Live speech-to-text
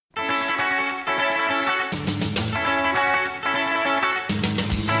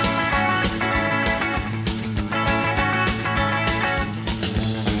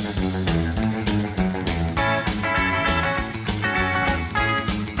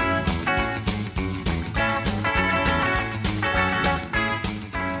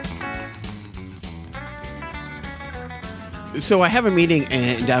So I have a meeting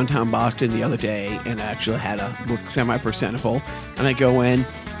in downtown Boston the other day, and I actually had a look semi-presentable. And I go in,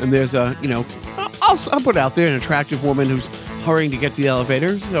 and there's a, I'll put out there an attractive woman who's hurrying to get to the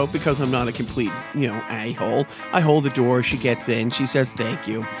elevator. So because I'm not a complete, a-hole, I hold the door. She gets in. She says thank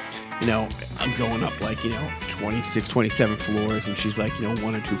you. I'm going up 26, 27 floors, and she's like,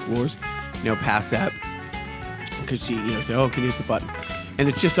 1 or 2 floors, past that. Because she, said, oh, can you hit the button? And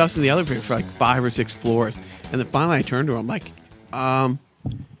it's just us in the elevator for like 5 or 6 floors. And then finally I turned to her. I'm like, can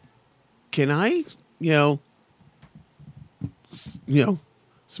I,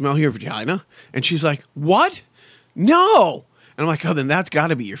 smell your vagina? And she's like, what? No. And I'm like, oh, then that's got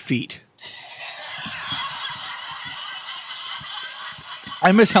to be your feet.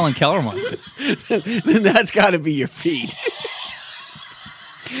 I miss Helen Keller once. Then that's got to be your feet.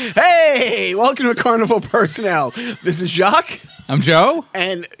 Hey, welcome to Carnival Personnel. This is Jacques. I'm Joe.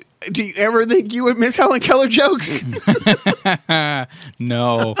 And do you ever think you would miss Helen Keller jokes?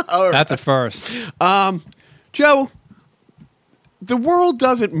 No, Right. That's a first. Joe, the world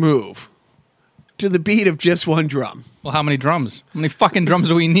doesn't move to the beat of just one drum. Well, how many drums? How many fucking drums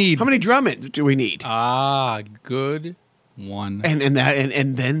do we need? How many drummers do we need? Good one. And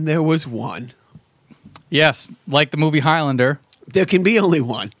then there was one. Yes, like the movie Highlander. There can be only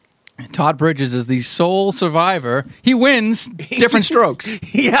one. Todd Bridges is the sole survivor. He wins different strokes.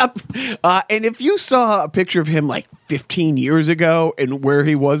 Yep. And if you saw a picture of him like 15 years ago and where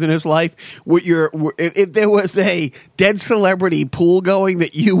he was in his life, if there was a dead celebrity pool going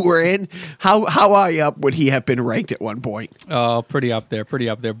that you were in, how high up would he have been ranked at one point? Oh, pretty up there.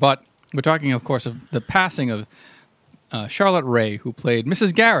 But we're talking, of course, of the passing of Charlotte Rae, who played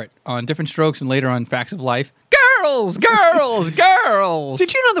Mrs. Garrett on Different Strokes and later on Facts of Life. Girls!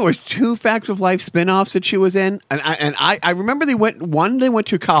 Did you know there was 2 Facts of Life spinoffs that she was in? And I remember they went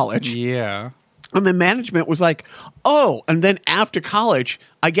to college. Yeah. And the management was like, oh, and then after college,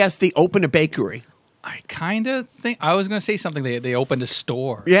 I guess they opened a bakery. I kind of think I was going to say something. They opened a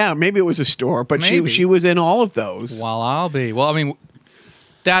store. Yeah, maybe it was a store, but she was in all of those. Well, I mean,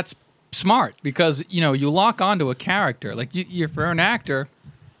 that's smart because, you lock onto a character. Like, you're for an actor,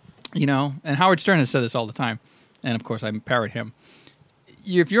 and Howard Stern has said this all the time. And, of course, I parrot him.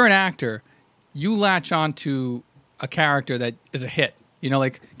 If you're an actor, you latch onto a character that is a hit.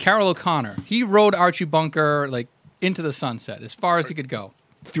 Like Carroll O'Connor. He rode Archie Bunker, into the sunset, as far as he could go.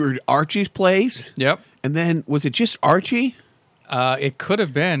 Through Archie's place? Yep. And then, was it just Archie? It could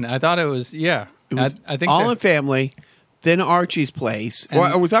have been. I thought it was, yeah. It was I think All in Family, then Archie's Place.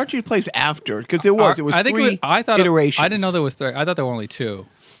 Or was Archie's Place after? Because it was. It was three iterations. I didn't know there was 3. I thought there were only 2.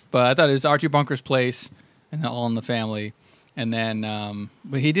 But I thought it was Archie Bunker's Place and All in the Family. And then,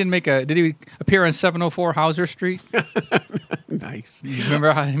 but he didn't did he appear on 704 Hauser Street? Nice.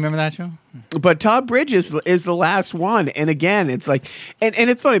 Remember that show? But Todd Bridges is the last one. And again, it's like, and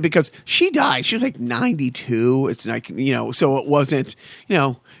it's funny because she died. She was like 92. It's like, so it wasn't,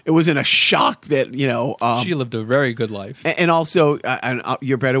 it wasn't a shock that, she lived a very good life. And also,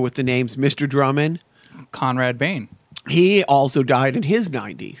 you're better with the names, Mr. Drummond. Conrad Bain. He also died in his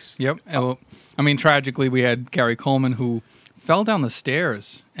 90s. Yep. I mean, tragically, we had Gary Coleman, who fell down the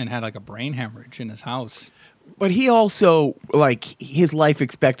stairs and had a brain hemorrhage in his house. But he also, his life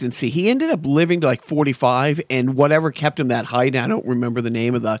expectancy, he ended up living to 45, and whatever kept him that height, I don't remember the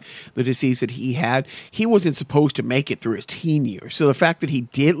name of the disease that he had, he wasn't supposed to make it through his teen years. So the fact that he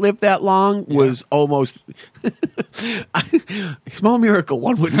did live that long was almost a small miracle,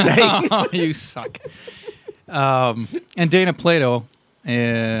 one would say. Oh, you suck. And Dana Plato,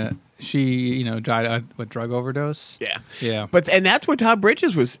 she, died of drug overdose. Yeah. And that's where Todd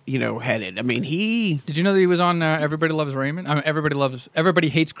Bridges was, headed. I mean, he... Did you know that he was on Everybody Loves Raymond? I mean, Everybody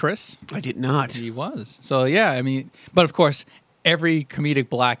Hates Chris? I did not. He was. So, yeah, I mean... But, of course, every comedic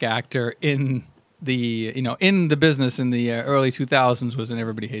black actor in the, in the business in the early 2000s was in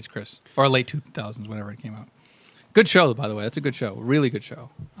Everybody Hates Chris. Or late 2000s, whenever it came out. Good show, by the way. That's a good show. Really good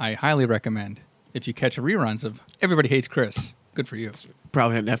show. I highly recommend if you catch reruns of Everybody Hates Chris. Good for you.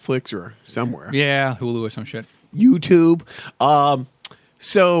 Probably on Netflix or somewhere. Yeah, Hulu or some shit. YouTube.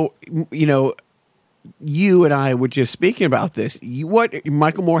 So, you and I were just speaking about this.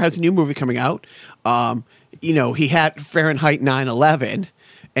 Michael Moore has a new movie coming out. He had Fahrenheit 9/11,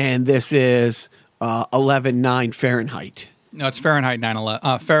 and this is 11/9 Fahrenheit. No, it's Fahrenheit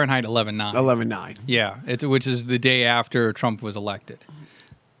 9/11. Fahrenheit 11/9. 11/9. Yeah, which is the day after Trump was elected.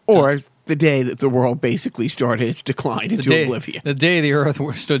 Or the day that the world basically started its decline into oblivion. The day the Earth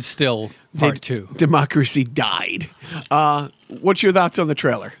stood still, part 2. Democracy died. What's your thoughts on the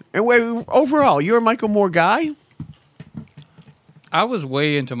trailer? And overall, you're a Michael Moore guy? I was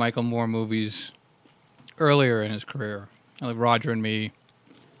way into Michael Moore movies earlier in his career. like Roger and Me,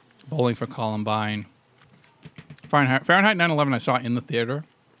 Bowling for Columbine, Fahrenheit 9/11. I saw in the theater.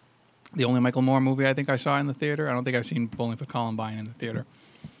 The only Michael Moore movie I think I saw in the theater. I don't think I've seen Bowling for Columbine in the theater.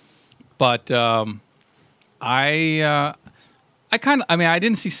 But I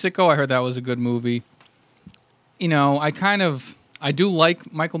didn't see Sicko. I heard that was a good movie. You know, I do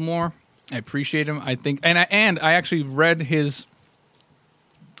like Michael Moore. I appreciate him. I think, and I actually read his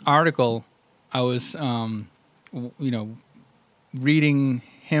article. I was, reading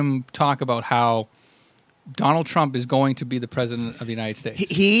him talk about how Donald Trump is going to be the president of the United States.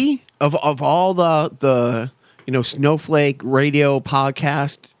 He of all the snowflake radio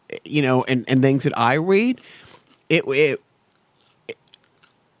podcast, and things that I read,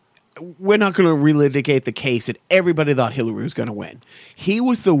 we're not going to relitigate the case that everybody thought Hillary was going to win. He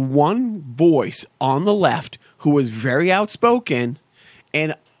was the one voice on the left who was very outspoken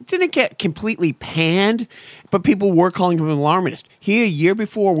and didn't get completely panned, but people were calling him an alarmist. He, a year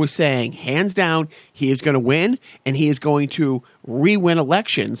before, was saying, hands down, he is going to win, and he is going to re-win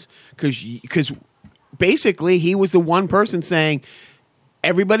elections, because basically he was the one person saying,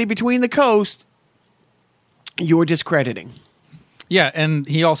 everybody between the coast, you're discrediting. Yeah, and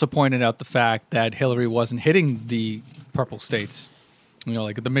he also pointed out the fact that Hillary wasn't hitting the purple states,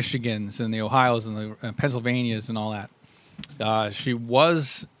 like the Michigans and the Ohios and the Pennsylvanias and all that. She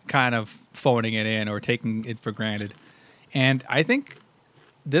was kind of phoning it in or taking it for granted. And I think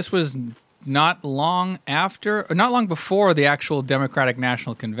this was not long before the actual Democratic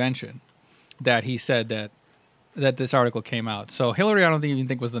National Convention that he said that this article came out. So Hillary, I don't even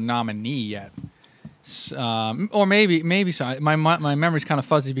think was the nominee yet. Or maybe so. My memory's kind of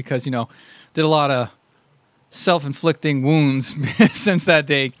fuzzy because, did a lot of self-inflicting wounds since that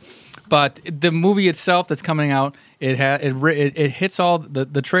day. But the movie itself that's coming out, it hits all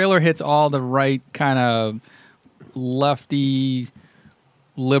the trailer hits all the right kind of lefty,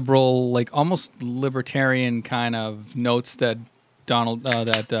 liberal, like almost libertarian kind of notes that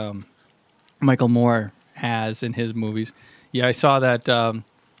Michael Moore has in his movies. Yeah, I saw that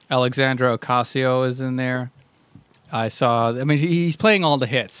Alexandra Ocasio is in there. He's playing all the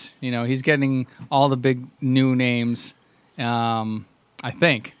hits. He's getting all the big new names. I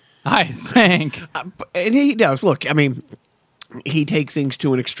think. And he does. Look, he takes things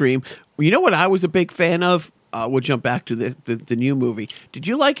to an extreme. You know what I was a big fan of? We'll jump back to the new movie. Did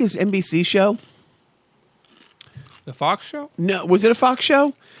you like his NBC show? The Fox show? No, was it a Fox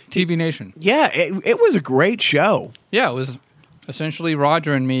show? TV Nation. Yeah, it was a great show. Yeah, it was essentially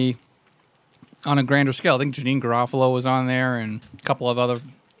Roger and Me on a grander scale. I think Janine Garofalo was on there and a couple of other,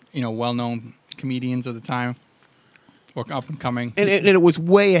 well-known comedians of the time. Or up and coming, and it was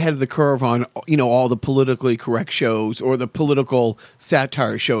way ahead of the curve on all the politically correct shows or the political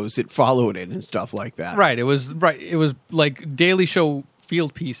satire shows that followed it and stuff like that. Right. It was like Daily Show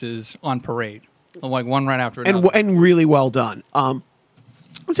field pieces on parade, like one right after another, and really well done.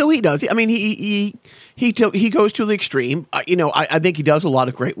 So he does. He goes to the extreme. I think he does a lot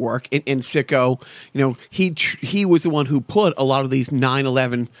of great work in Sicko. He was the one who put a lot of these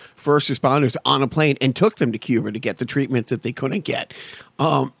 9/11 first responders on a plane and took them to Cuba to get the treatments that they couldn't get.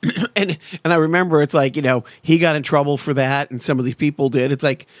 And I remember it's like, he got in trouble for that, and some of these people did. It's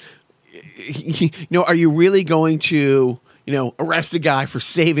like, are you really going to arrest a guy for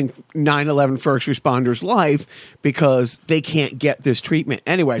saving 9/11 first responders' life because they can't get this treatment?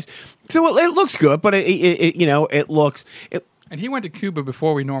 Anyways, so it looks good, but it looks. And he went to Cuba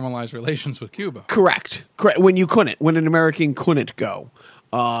before we normalized relations with Cuba. Correct. When an American couldn't go.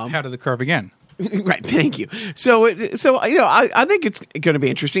 Ahead of the curve again. Right, thank you. So I think it's going to be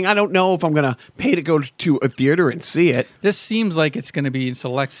interesting. I don't know if I'm going to pay to go to a theater and see it. This seems like it's going to be in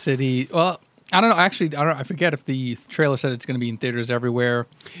select city. Well, I don't know. Actually, I forget if the trailer said it's going to be in theaters everywhere.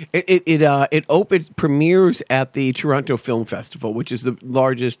 It premieres at the Toronto Film Festival, which is the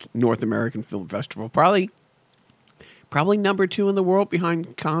largest North American film festival. Probably number 2 in the world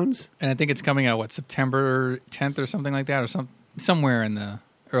behind Cannes. And I think it's coming out September 10th or something like that, or somewhere in the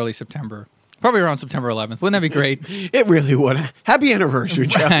early September. Probably around September 11th. Wouldn't that be great? It really would. Happy anniversary,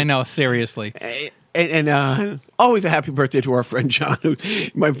 John. I know, seriously. And always a happy birthday to our friend John, who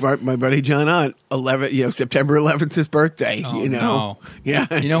my buddy John on September 11th, his birthday. Oh, no. Yeah.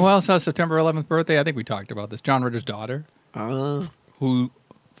 You know who else has September 11th birthday? I think we talked about this. John Ritter's daughter, who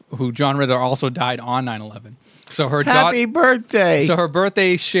John Ritter also died on 9/11. So her happy birthday. So her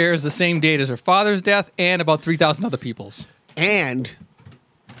birthday shares the same date as her father's death and about 3,000 other people's. And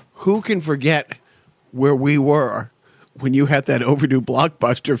who can forget where we were when you had that overdue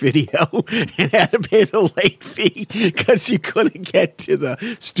Blockbuster video and had to pay the late fee because you couldn't get to the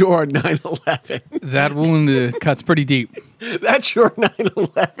store on 9/11? That wound cuts pretty deep. That's your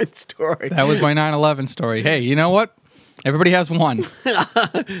 9/11 story. That was my 9/11 story. Hey, you know what? Everybody has one.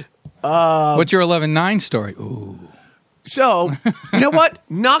 What's your 11/9 story? Ooh. So, you know what?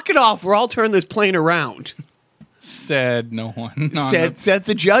 Knock it off, or I'll turn this plane around. Said no one. No, Said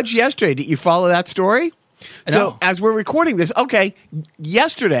the judge yesterday. Did you follow that story? So, No. as we're recording this, okay,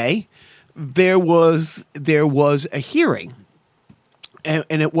 yesterday there was a hearing. And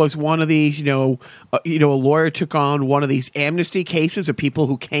it was one of these, a lawyer took on one of these amnesty cases of people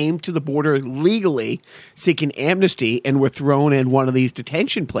who came to the border legally seeking amnesty and were thrown in one of these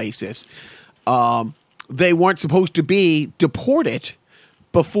detention places. They weren't supposed to be deported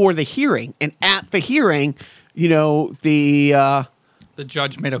before the hearing. And at the hearing, the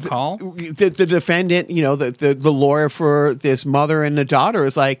judge made a call. The defendant, the lawyer for this mother and the daughter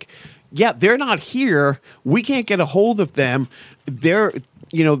is like, yeah, they're not here. We can't get a hold of them. They're,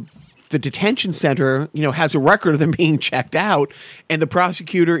 the detention center, has a record of them being checked out. And the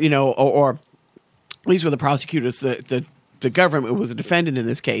prosecutor, or these were the prosecutors, the government was a defendant in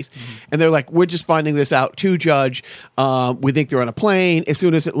this case. Mm-hmm. And they're like, we're just finding this out too, Judge. We think they're on a plane. As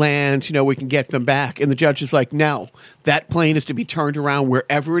soon as it lands, we can get them back. And the judge is like, no, that plane is to be turned around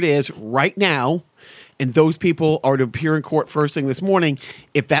wherever it is right now. And those people are to appear in court first thing this morning.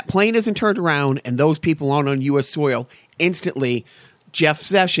 If that plane isn't turned around and those people aren't on U.S. soil, instantly, Jeff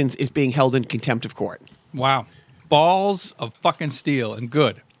Sessions is being held in contempt of court. Wow. Balls of fucking steel and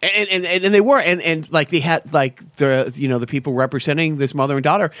good. And they were. And like they had like the people representing this mother and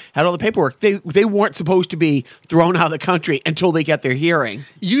daughter had all the paperwork. They weren't supposed to be thrown out of the country until they get their hearing.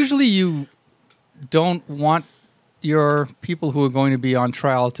 Usually you don't want your people who are going to be on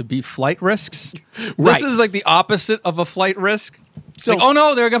trial to be flight risks. Right. This is like the opposite of a flight risk. So, like, oh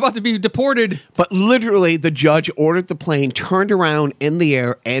no, they're about to be deported. But literally, the judge ordered the plane turned around in the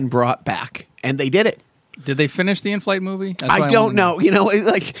air and brought back, and they did it. Did they finish the in-flight movie? I don't know.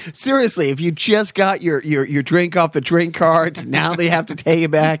 Like seriously, if you just got your drink off the drink card, now they have to take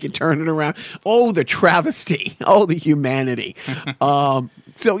it back and turn it around. Oh, the travesty! Oh, the humanity!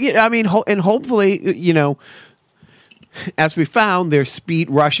 So yeah, I mean, and hopefully, as we found, they're speed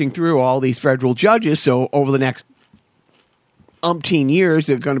rushing through all these federal judges. So over the next umpteen years,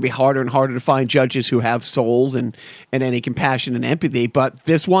 it's going to be harder and harder to find judges who have souls and any compassion and empathy. But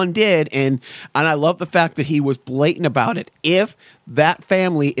this one did, and I love the fact that he was blatant about it. If that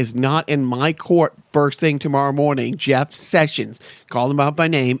family is not in my court first thing tomorrow morning, Jeff Sessions, call him out by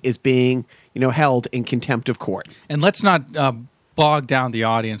name, is being held in contempt of court. And let's not bog down the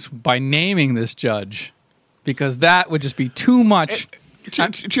audience by naming this judge, because that would just be too much.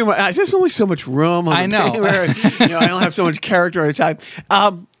 There's only so much room on I know. I don't have so much character at a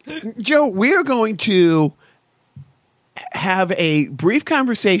time. Joe, we're going to have a brief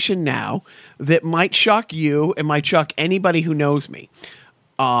conversation now that might shock you and might shock anybody who knows me.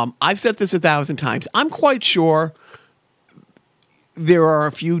 I've said this 1,000 times. I'm quite sure there are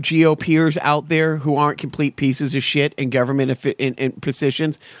a few GOPers out there who aren't complete pieces of shit in government in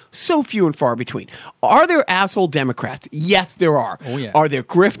positions. So few and far between. Are there asshole Democrats? Yes, there are. Oh, yeah. Are there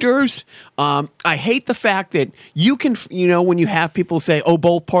grifters? I hate the fact that you can, when you have people say, oh,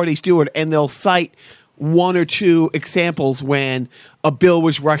 both parties do it, and they'll cite one or two examples when a bill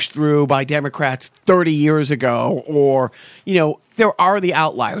was rushed through by Democrats 30 years ago, or, there are the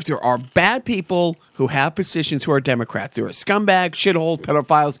outliers. There are bad people who have positions who are Democrats. There are scumbags, shithole,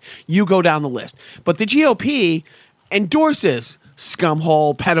 pedophiles. You go down the list. But the GOP endorses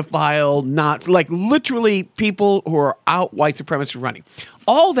scumhole, pedophile, not like literally people who are out white supremacists running.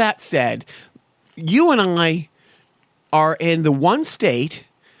 All that said, you and I are in the one state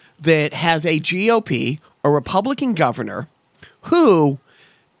that has a GOP, a Republican governor, who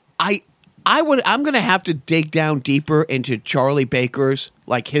I'm going to have to dig down deeper into Charlie Baker's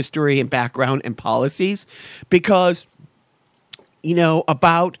history and background and policies, because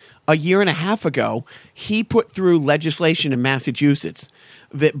about a year and a half ago, he put through legislation in Massachusetts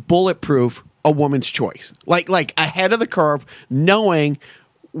that bulletproof a woman's choice, like ahead of the curve, knowing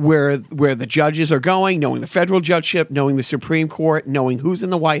where the judges are going, knowing the federal judgeship, knowing the Supreme Court, knowing who's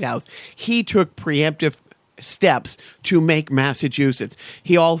in the White House. He took preemptive steps to make Massachusetts.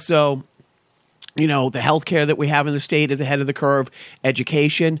 He also, the health care that we have in the state is ahead of the curve,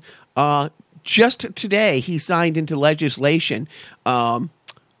 education. Just today, he signed into legislation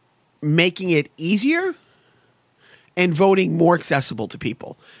making it easier and voting more accessible to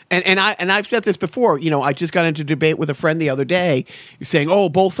people. And I've said this before. I just got into debate with a friend the other day saying, "Oh,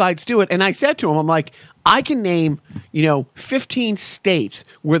 both sides do it." And I said to him, I'm like, I can name 15 states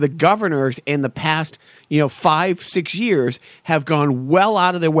where the governors in the past 5-6 years have gone well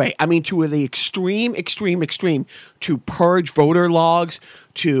out of their way. I mean, to the extreme to purge voter logs,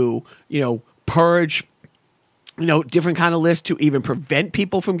 to purge different kind of lists, to even prevent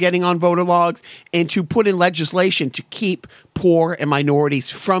people from getting on voter logs, and to put in legislation to keep poor and minorities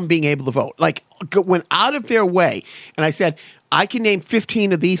from being able to vote. Like, went out of their way. And I said, I can name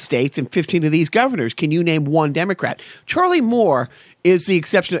 15 of these states and 15 of these governors. Can you name one Democrat? Charlie Moore is the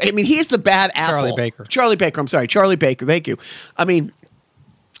exception. I mean, he is the bad apple. Charlie Baker. I'm sorry. Charlie Baker. Thank you. I mean,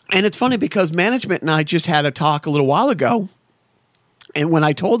 and it's funny because management and I just had a talk a little while ago. And when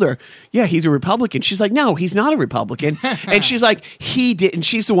I told her, yeah, he's a Republican, she's like, no, he's not a Republican. And she's like, he did. And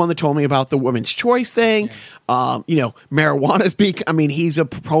she's the one that told me about the women's choice thing. Yeah. Marijuana speak. I mean, he's a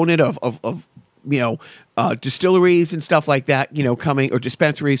proponent of distilleries and stuff like that, coming, or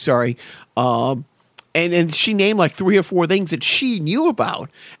dispensaries, sorry. And she named like 3 or 4 things that she knew about.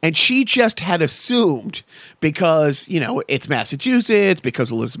 And she just had assumed because, it's Massachusetts,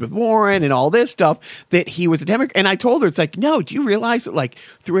 because Elizabeth Warren and all this stuff, that he was a Democrat. And I told her, it's like, no, do you realize that like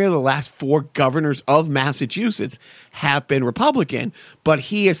 3 of the last 4 governors of Massachusetts have been Republican, but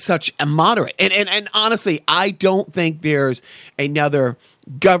he is such a moderate. And honestly, I don't think there's another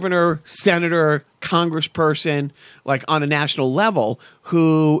governor, senator, congressperson, like on a national level,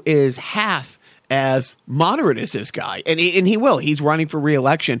 who is half as moderate as this guy. And he will. He's running for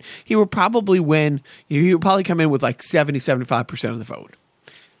re-election. He will probably win. He will probably come in with like 70-75% of the vote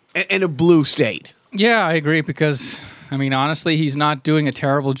in a blue state. Yeah, I agree because, I mean, honestly, he's not doing a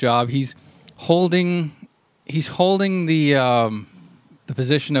terrible job. He's holding the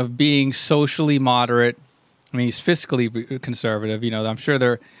position of being socially moderate. I mean, he's fiscally conservative. I'm sure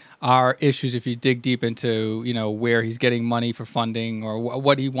there are issues if you dig deep into, where he's getting money for funding or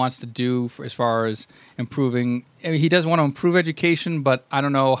what he wants to do as far as improving. I mean, he does want to improve education, but I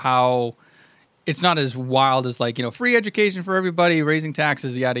don't know how. It's not as wild as like, free education for everybody, raising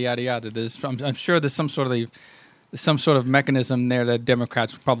taxes, yada, yada, yada. I'm sure there's some sort of mechanism there that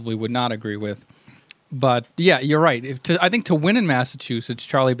Democrats probably would not agree with. But yeah, you're right. I think to win in Massachusetts,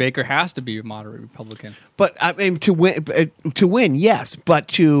 Charlie Baker has to be a moderate Republican. But I mean, to win, yes. But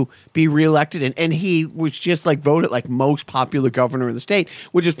to be reelected, and he was just like voted like most popular governor in the state,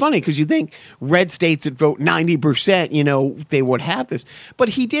 which is funny because you think red states that vote 90%, they would have this, but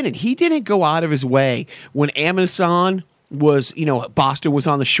he didn't. He didn't go out of his way when Amazon was, Boston was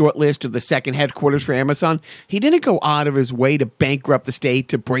on the short list of the second headquarters for Amazon. He didn't go out of his way to bankrupt the state,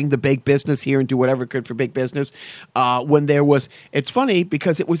 to bring the big business here and do whatever it could for big business. It's funny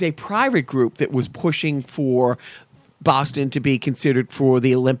because it was a private group that was pushing for Boston to be considered for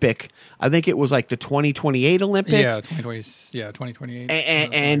the Olympic. I think it was like the 2028 Olympics. Yeah, 2028.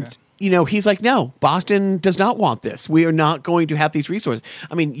 And he's like, no, Boston does not want this. We are not going to have these resources.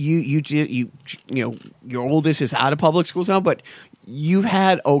 I mean, your oldest is out of public schools now, but you've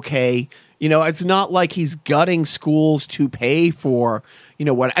had okay. It's not like he's gutting schools to pay for,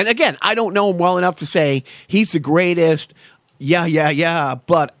 what. And again, I don't know him well enough to say he's the greatest. Yeah.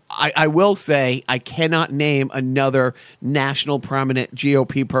 But I will say I cannot name another national prominent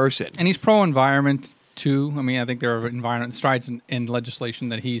GOP person. And he's pro-environment too. I mean, I think there are environment strides in legislation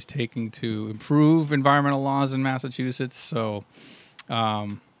that he's taking to improve environmental laws in Massachusetts. So,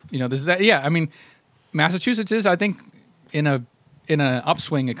 this is that. Yeah, I mean, Massachusetts is, I think, in an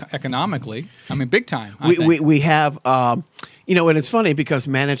upswing economically. I mean, big time. We have, and it's funny because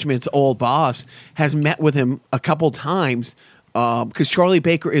management's old boss has met with him a couple times. Because Charlie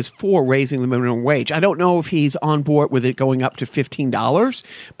Baker is for raising the minimum wage. I don't know if he's on board with it going up to $15,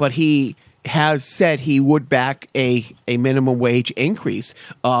 but he has said he would back a minimum wage increase,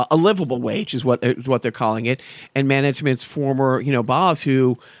 a livable wage is what they're calling it. And management's former boss,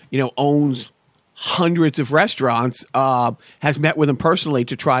 who owns hundreds of restaurants, has met with him personally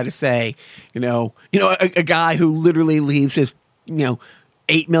to try to say, a guy who literally leaves his $8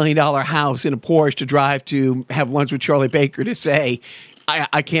 million house in a Porsche to drive to have lunch with Charlie Baker to say,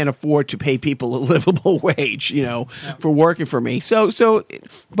 I can't afford to pay people a livable wage, for working for me. So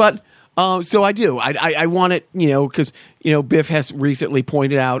I do. I want it, because, Biff has recently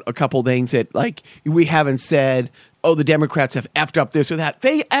pointed out a couple things that, like, we haven't said, oh, the Democrats have effed up this or that.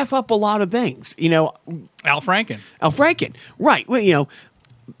 They F up a lot of things, Al Franken. Right. Well,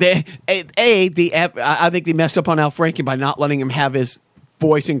 I think they messed up on Al Franken by not letting him have his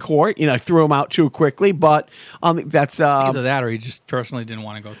voice in court. Threw him out too quickly, but that's Either that or he just personally didn't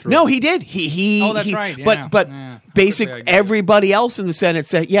want to go through. no, it. he did. Oh, that's right. Yeah. But Yeah. basic everybody else in the Senate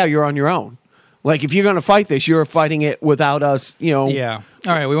said, yeah, you're on your own. Like if you're going to fight this, you're fighting it without us. Yeah.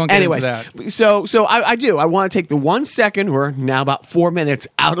 All right, we won't get Anyways, into that. so I do. I want to take the 1 second, we're now about 4 minutes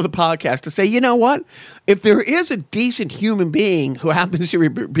out of the podcast, to say, you know what? If there is a decent human being who happens to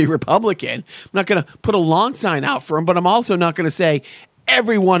be Republican, I'm not going to put a lawn sign out for him, but I'm also not going to say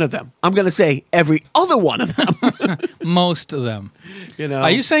every one of them. I'm going to say every other one of them. Most of them. Are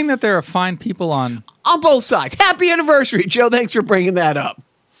you saying that there are fine people on both sides? Happy anniversary, Joe. Thanks for bringing that up.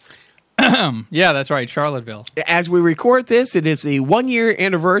 Yeah, that's right, Charlottesville. As we record this, it is the 1 year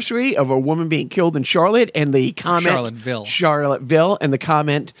anniversary of a woman being killed in Charlotte, and the comment Charlottesville, and the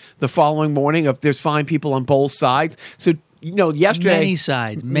comment the following morning of there's fine people on both sides. So yesterday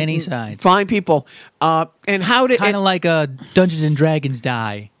many sides. Fine people. And how did kind of like a Dungeons and Dragons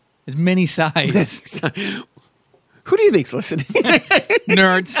die? There's many sides. Who do you think's listening?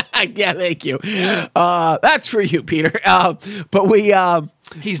 Nerds. Yeah, thank you. That's for you, Peter. But we.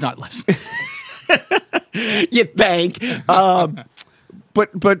 He's not listening. You think.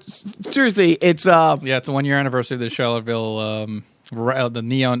 But seriously, it's it's a 1 year anniversary of the Charlottesville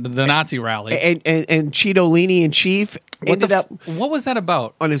the Nazi rally. And Cheetolini in chief ended up. What was that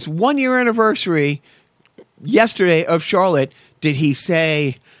about? On his 1 year anniversary yesterday of Charlotte, did he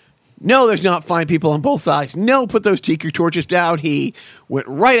say, no, there's not fine people on both sides. No, put those tiki torches down. He went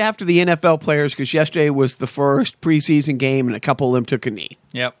right after the NFL players because yesterday was the first preseason game and a couple of them took a knee.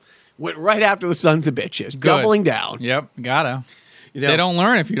 Yep. Went right after the sons of bitches. Good. Doubling down. Yep. Gotta. They don't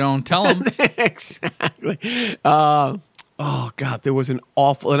learn if you don't tell them. Exactly. Oh, God, there was an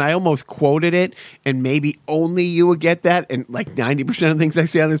awful, and I almost quoted it, and maybe only you would get that, and like 90% of things I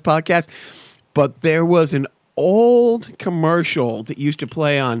say on this podcast, but there was an old commercial that used to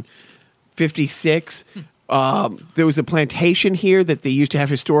play on 56. There was a plantation here that they used to have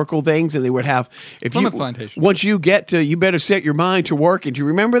historical things, and they would have Plymouth Plantation. Once you get to, you better set your mind to work. And do you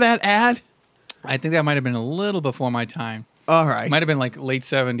remember that ad? I think that might have been a little before my time. All right, might have been like late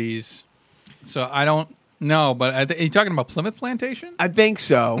 70s. So I don't know, but are you talking about Plymouth Plantation? I think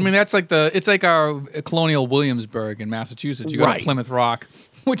so. I mean, that's like it's like our Colonial Williamsburg in Massachusetts. You go to Plymouth Rock,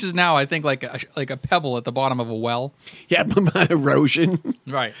 which is now, I think, like a pebble at the bottom of a well. Yeah, erosion.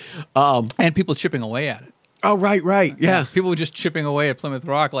 Right. And people chipping away at it. Oh, right. Yeah. People were just chipping away at Plymouth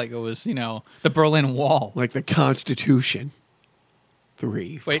Rock like it was, the Berlin Wall. Like the Constitution.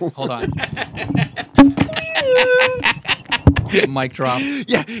 3. Wait, hold on. Mic drop.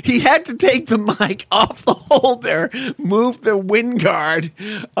 Yeah, he had to take the mic off the holder, move the wind guard,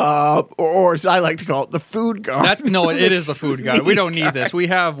 or as I like to call it, the food guard. It is the food guard. We don't need this. We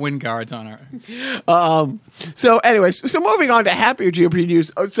have wind guards on our. So, anyways, moving on to happier GOP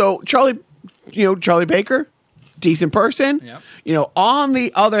news. So, Charlie Baker, decent person. Yep. On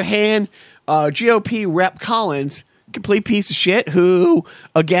the other hand, GOP Rep Collins, complete piece of shit. Who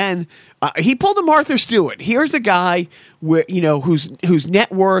again? He pulled a Martha Stewart. Here's a guy whose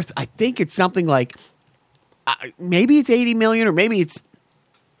net worth, I think it's something like maybe it's 80 million or maybe it's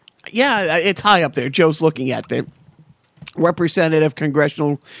high up there. Joe's looking at the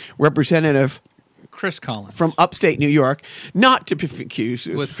congressional representative Chris Collins from upstate New York, not to be confused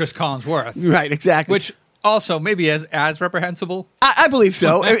with Chris Collinsworth. Right, exactly. Which also maybe as reprehensible. I believe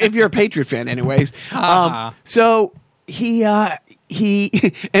so. If you're a Patriot fan, anyways. So he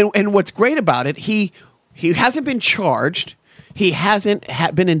and what's great about it, he hasn't been charged. He hasn't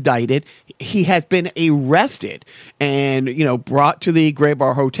been indicted. He has been arrested and, brought to the Gray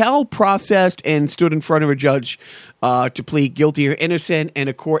Bar Hotel, processed, and stood in front of a judge to plead guilty or innocent, and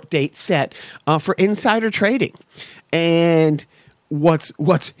a court date set for insider trading. And what's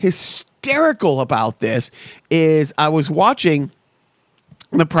hysterical about this is I was watching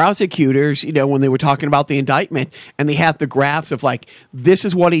the prosecutors, when they were talking about the indictment, and they had the graphs of like, this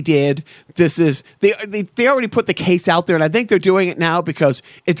is what he did. This is they already put the case out there, and I think they're doing it now because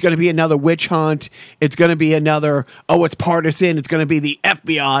it's going to be another witch hunt. It's going to be another it's partisan. It's going to be the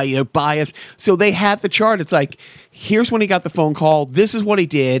FBI bias. So they had the chart. It's like, here's when he got the phone call. This is what he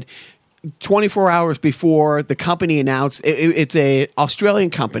did. 24 hours before the company announced it's a Australian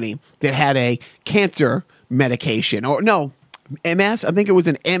company that had a cancer medication MS, I think it was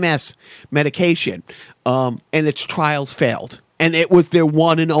an MS medication, and its trials failed. And it was their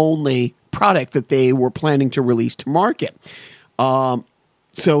one and only product that they were planning to release to market.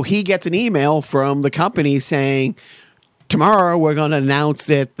 So he gets an email from the company saying, tomorrow we're going to announce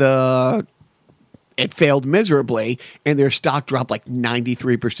that it failed miserably, and their stock dropped like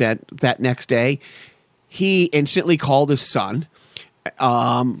 93% that next day. He instantly called his son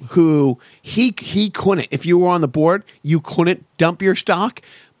who he couldn't. If you were on the board, you couldn't dump your stock,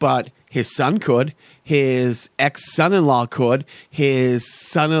 but his son could. His ex-son-in-law could. His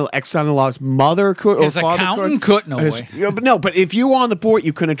ex-son-in-law's mother could. His or father accountant could. No way. But if you were on the board,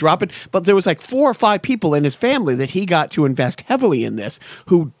 you couldn't drop it. But there was like 4 or 5 people in his family that he got to invest heavily in this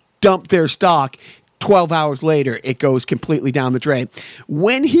who dumped their stock. 12 hours later, it goes completely down the drain.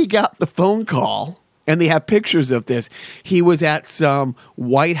 When he got the phone call, and they have pictures of this, he was at some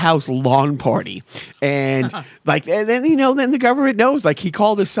White House lawn party. And and then the government knows, like, he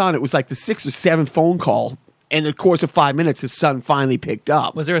called his son. It was like the 6th or 7th phone call. In the course of 5 minutes, his son finally picked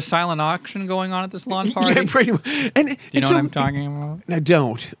up. Was there a silent auction going on at this lawn party? Yeah, pretty much. And Do you know what I'm talking about? I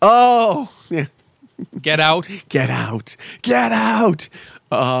don't. Oh, yeah. Get out. Get out. Get out.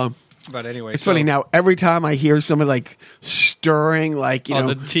 But anyway, It's funny now. Every time I hear somebody like stirring, like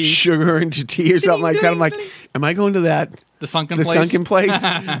the tea. sugar into tea or something like that, I'm like, "Am I going to that The sunken the place. sunken place?"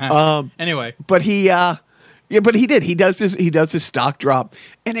 Anyway, But but he did. He does this stock drop,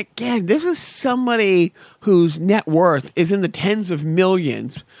 and again, this is somebody whose net worth is in the tens of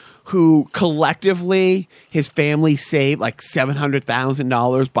millions. Who collectively his family saved like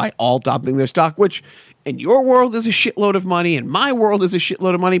 $700,000 by all dumping their stock, which in your world is a shitload of money, in my world is a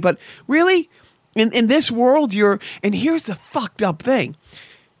shitload of money, but really, in this world, and here's the fucked up thing.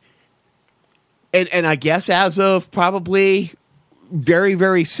 And I guess as of probably very,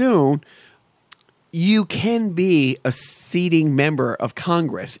 very soon, you can be a seating member of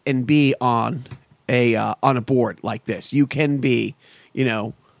Congress and be on a board like this. You can be,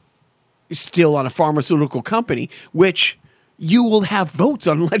 still on a pharmaceutical company, which you will have votes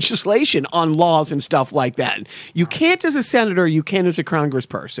on legislation, on laws and stuff like that. You can't as a senator, you can as a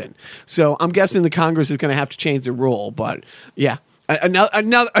congressperson. So I'm guessing the Congress is going to have to change the rule. But yeah,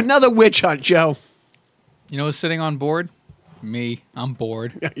 another witch hunt, Joe. you know who's sitting on board? Me. I'm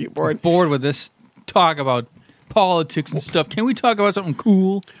bored. Are you bored? I'm bored with this talk about politics and stuff. Can we talk about something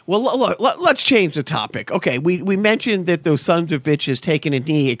cool? Well, look, let's change the topic. Okay, we mentioned that those sons of bitches taking a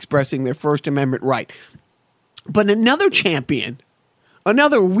knee expressing their First Amendment right. But another champion,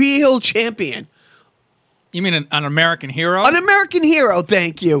 another real champion. You mean an American hero? An American hero,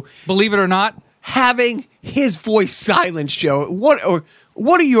 thank you. Believe it or not, Having his voice silenced, Joe. What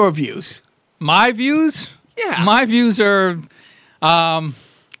are your views? my views? Yeah. My views are,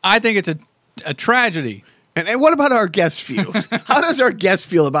 I think it's a tragedy. And what about our guest views? How does our guest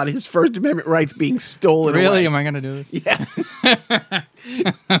feel about his First Amendment rights being stolen away? Really? Am I going to do this? Yeah.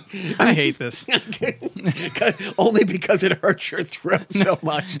 I hate this. Only because it hurts your throat so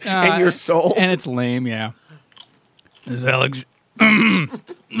much and your soul. And it's lame, yeah. This is Alex. This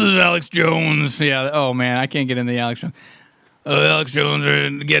is Alex Jones. Yeah. Oh man, I can't get in the Alex Jones. Alex Jones are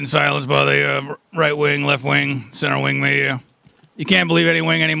getting silenced by the right wing, left wing, center wing media. You can't believe any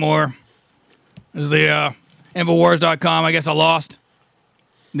wing anymore. This is the Infowars.com. I guess I lost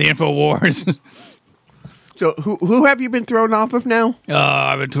the Infowars. So who have you been thrown off of now?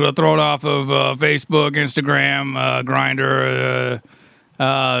 I've been thrown off of Facebook, Instagram, Grindr,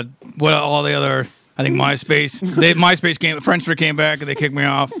 what all the other. I think MySpace. MySpace Friendster came back and they kicked me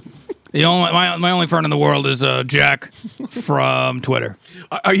off. My only friend in the world is Jack from Twitter.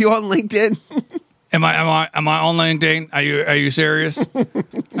 Are you on LinkedIn? Am I on LinkedIn? Are you serious?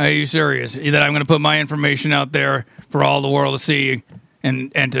 Are you serious that I'm going to put my information out there for all the world to see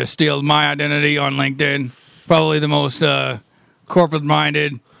and to steal my identity on LinkedIn? Probably the most corporate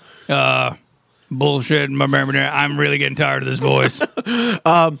minded bullshit. I'm really getting tired of this voice.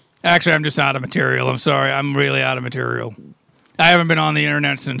 Actually, I'm just out of material. I'm sorry. I'm really out of material. I haven't been on the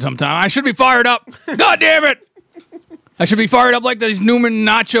internet since some time. I should be fired up. God damn it. I should be fired up like this Newman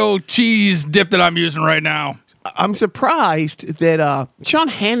nacho cheese dip that I'm using right now. I'm surprised that Sean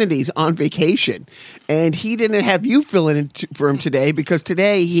Hannity's on vacation, and he didn't have you filling in for him today because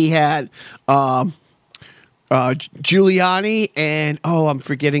today he had Giuliani and, I'm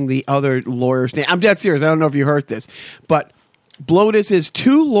forgetting the other lawyer's name. I'm dead serious. I don't know if you heard this, but Bloatis's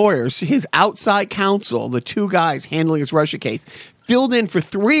 2 lawyers, his outside counsel, the 2 guys handling his Russia case, filled in for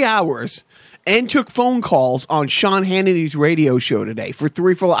 3 hours and took phone calls on Sean Hannity's radio show today for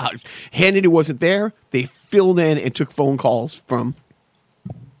 3 full hours. Hannity wasn't there. They filled in and took phone calls from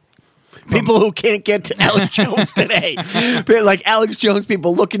people who can't get to Alex Jones today. Like Alex Jones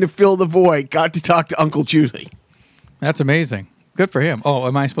people looking to fill the void got to talk to Uncle Julie. That's amazing. Good for him. Oh,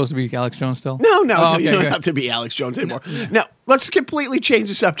 am I supposed to be Alex Jones still? No, Oh, okay, you don't good. have to be Alex Jones anymore. Now, let's completely change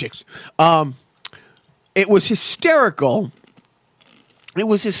the subjects. It was hysterical. It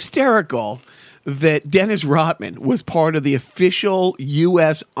was hysterical that Dennis Rodman was part of the official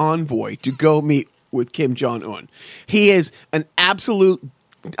U.S. envoy to go meet with Kim Jong-un. He is an absolute,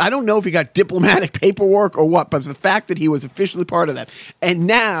 I don't know if he got diplomatic paperwork or what, but the fact that he was officially part of that. And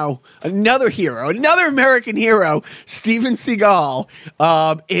now another hero, another American hero, Steven Seagal,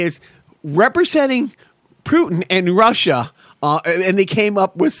 is representing Putin and Russia. And they came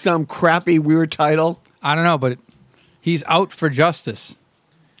up with some crappy, weird title. I don't know, but he's out for justice.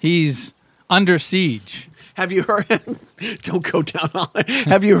 He's under siege. Have you heard? Don't go down on it.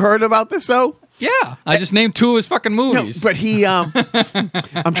 Have you heard about this though? Yeah, I just named 2 of his fucking No, movies. but he. I'm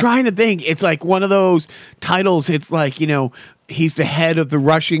trying to think. It's like one of those titles. It's like, he's the head of the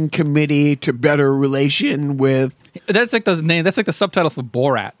Russian Committee to Better Relation with. That's like the name. That's like the subtitle for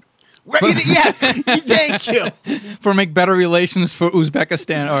Borat. Yes, thank you. For make better relations for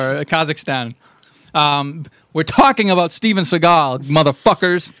Uzbekistan or Kazakhstan. We're talking about Steven Seagal,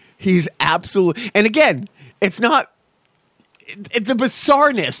 motherfuckers. He's absolutely. And again, it's not the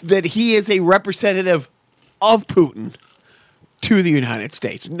bizarreness that he is a representative of Putin to the United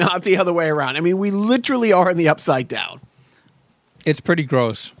States, not the other way around. I mean, we literally are in the upside down. It's pretty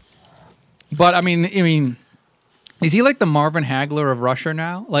gross. But I mean, is he like the Marvin Hagler of Russia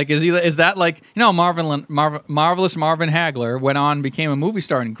now? Like, is that like, Marvelous Marvin Hagler went on and became a movie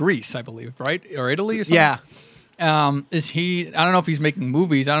star in Greece, I believe, right? Or Italy or something? Yeah. Is he? I don't know if he's making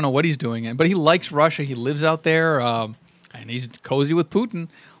movies. I don't know what he's doing, but he likes Russia. He lives out there, and he's cozy with Putin.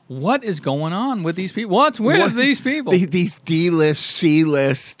 What is going on with these people? What's with these people? These D-list,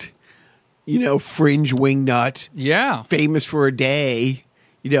 C-list, fringe wingnut, famous for a day,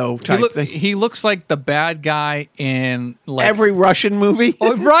 type thing. He looks like the bad guy in like every Russian movie.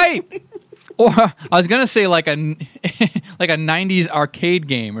 Oh, right. Or I was gonna say like a 90s arcade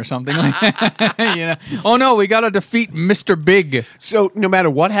game or something like that. Oh no, we gotta defeat Mr. Big. So no matter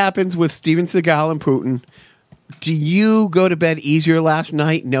what happens with Steven Seagal and Putin, do you go to bed easier last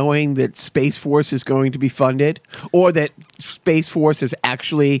night knowing that Space Force is going to be funded, or that Space Force is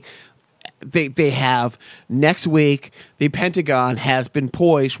actually they have next week? The Pentagon has been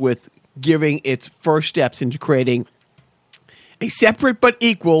poised with giving its first steps into creating a separate but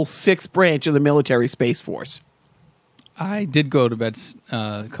equal 6th branch of the military Space Force. I did go to bed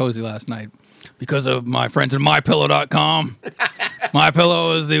cozy last night because of my friends at MyPillow.com.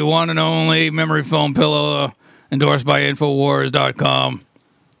 MyPillow is the one and only memory foam pillow endorsed by Infowars.com.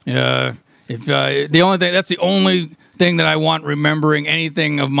 Yeah, that's the only thing that I want remembering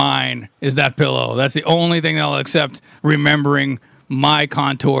anything of mine is that pillow. That's the only thing that I'll accept remembering my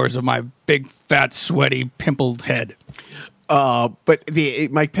contours of my big, fat, sweaty, pimpled head. But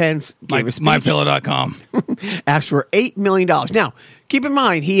Mike Pence gave a speech. MyPillow.com. Asked for $8 million. Now, keep in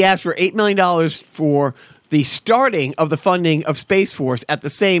mind, he asked for $8 million for the starting of the funding of Space Force. At the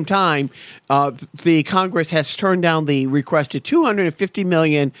same time, the Congress has turned down the requested $250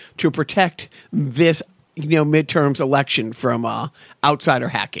 million to protect this, midterms election from outsider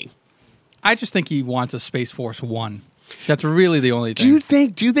hacking. I just think he wants a Space Force One. That's really the only thing.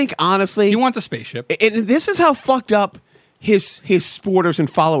 Do you think honestly he wants a spaceship? And this is how fucked up his supporters and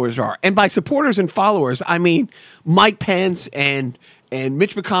followers are. And by supporters and followers, I mean Mike Pence and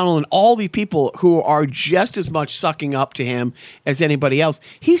Mitch McConnell and all the people who are just as much sucking up to him as anybody else.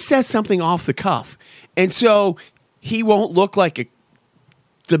 He says something off the cuff. And so he won't look like a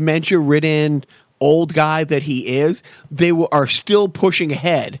dementia-ridden old guy that he is. They are still pushing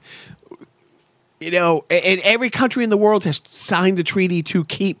ahead. And every country in the world has signed the treaty to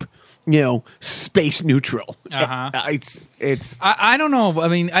keep space neutral. It's. I don't know. I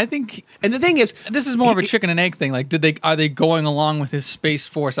mean, I think, and the thing is, this is more of a chicken and egg thing. Like, are they going along with his Space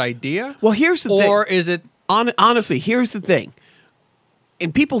Force idea? Well, here's the thing. Or is it honestly? Here's the thing.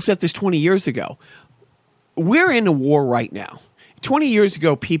 And people said this 20 years ago. We're in a war right now. 20 years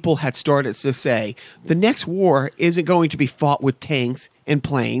ago, people had started to say the next war isn't going to be fought with tanks and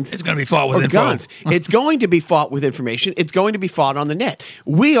planes. It's going to be fought with guns. It's going to be fought with information. It's going to be fought on the net.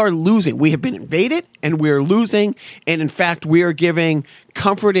 We are losing. We have been invaded, and we are losing. And in fact, we are giving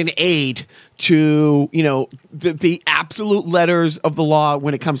comfort and aid to the absolute letters of the law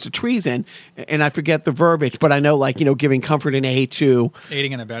when it comes to treason. And I forget the verbiage, but I know giving comfort and aid to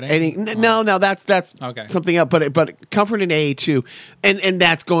aiding and abetting. No, that's okay. Something else. But comfort and aid to, and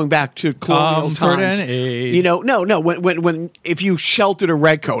that's going back to colonial comfort times. And aid. No. When if you sheltered a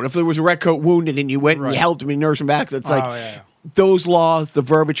redcoat, if there was a redcoat wounded and you went and you helped him and nursed him back, that's like those laws, the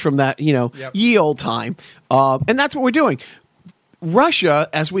verbiage from that ye old time, and that's what we're doing. Russia,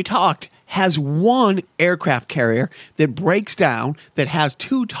 as we talked, has one aircraft carrier that breaks down, that has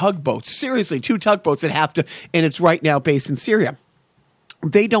 2 tugboats, seriously, 2 tugboats that have to, and it's right now based in Syria.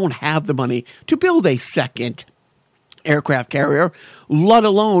 They don't have the money to build a second aircraft carrier, let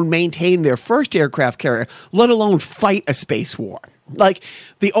alone maintain their first aircraft carrier, let alone fight a space war. Like,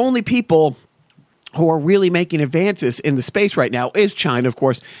 the only people who are really making advances in the space right now is China, of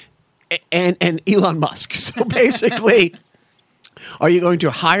course, and Elon Musk. So basically, are you going to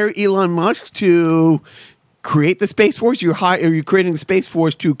hire Elon Musk to create the Space Force? Are you creating the Space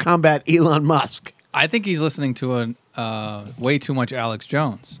Force to combat Elon Musk? I think he's listening to way too much Alex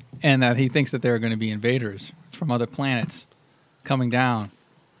Jones, and that he thinks that there are going to be invaders from other planets coming down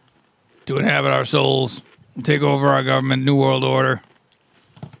to inhabit our souls and take over our government, New World Order.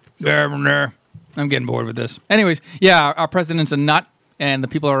 There. I'm getting bored with this. Anyways, yeah, our president's a nut, and the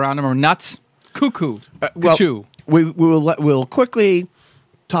people around him are nuts. Cuckoo. Cuckoo. We'll quickly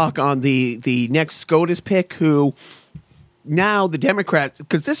talk on the next SCOTUS pick, who now the Democrats,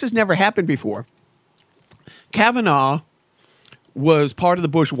 because this has never happened before. Kavanaugh was part of the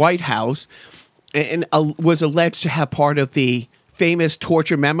Bush White House and was alleged to have part of the famous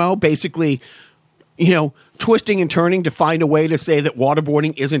torture memo, basically, twisting and turning to find a way to say that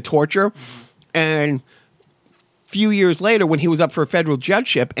waterboarding isn't torture. Mm-hmm. And few years later, when he was up for a federal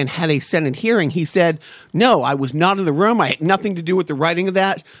judgeship and had a Senate hearing, he said, no, I was not in the room. I had nothing to do with the writing of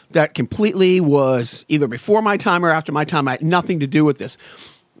that. That completely was either before my time or after my time. I had nothing to do with this.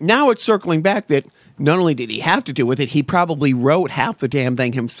 Now it's circling back that not only did he have to do with it, he probably wrote half the damn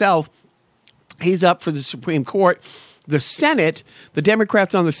thing himself. He's up for the Supreme Court. The Senate, the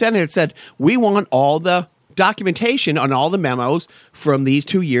Democrats on the Senate said, we want all the documentation on all the memos from these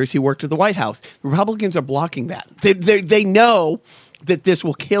 2 years he worked at the White House. The Republicans are blocking that. They know that this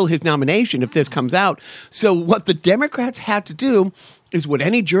will kill his nomination if this comes out. So what the Democrats had to do is what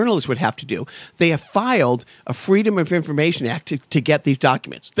any journalist would have to do. They have filed a Freedom of Information Act to get these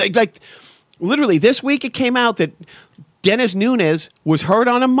documents. Literally this week it came out that Dennis Nunes was heard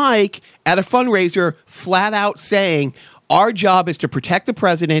on a mic at a fundraiser flat out saying, our job is to protect the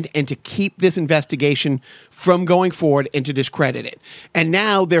president and to keep this investigation from going forward and to discredit it. And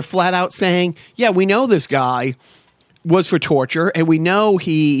now they're flat out saying, yeah, we know this guy was for torture and we know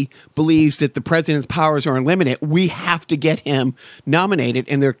he believes that the president's powers are unlimited. We have to get him nominated.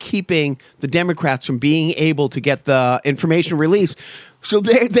 And they're keeping the Democrats from being able to get the information released. So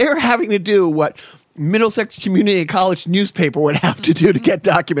they're having to do what Middlesex Community College newspaper would have to do to get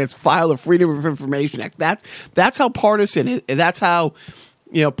documents, file a Freedom of Information Act. That's how partisan, that's how,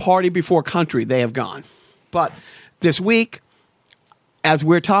 party before country they have gone. But this week, as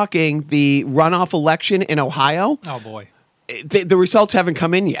we're talking, the runoff election in Ohio. Oh, boy. The results haven't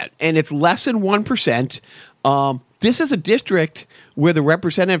come in yet, and it's less than 1%. This is a district where the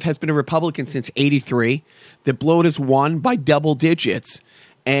representative has been a Republican since '83. The bloat has won by double digits.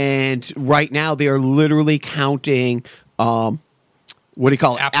 And right now they are literally counting, absentee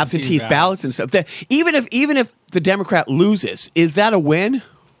ballots and stuff. Even if the Democrat loses, is that a win?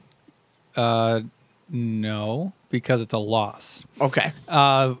 No, because it's a loss. Okay.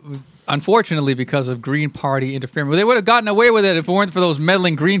 Unfortunately, because of Green Party interference, well, they would have gotten away with it if it weren't for those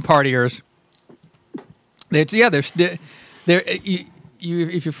meddling Green Partiers. If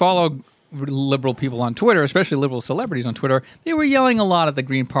you follow liberal people on Twitter, especially liberal celebrities on Twitter, they were yelling a lot at the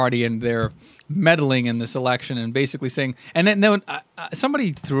Green Party and their meddling in this election and basically saying, and then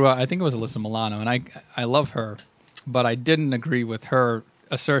somebody threw out, I think it was Alyssa Milano, and I love her, but I didn't agree with her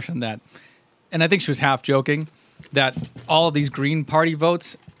assertion that, and I think she was half joking, that all of these Green Party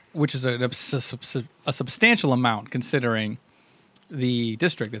votes, which is a substantial amount considering the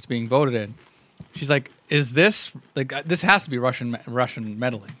district that's being voted in, she's like, is this, this has to be Russian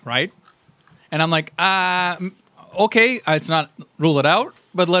meddling, right? And I'm like, okay, it's not rule it out,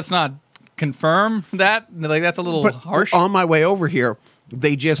 but let's not confirm that. That's a little harsh. On my way over here,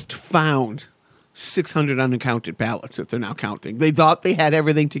 they just found 600 unaccounted ballots that they're now counting. They thought they had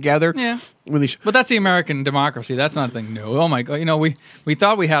everything together. Yeah. But that's the American democracy. That's nothing new. Oh, my God. We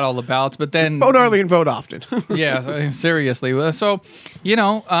thought we had all the ballots, but then... Vote early and vote often. Yeah, seriously. So,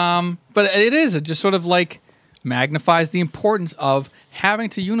 but it is. It just sort of magnifies the importance of having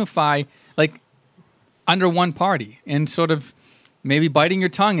to unify under one party and sort of maybe biting your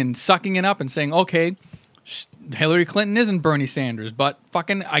tongue and sucking it up and saying, okay, Hillary Clinton isn't Bernie Sanders, but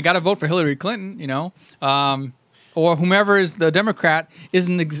fucking I got to vote for Hillary Clinton, or whomever is the Democrat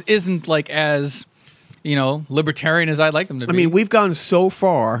isn't as, libertarian as I'd like them to be. I mean, we've gone so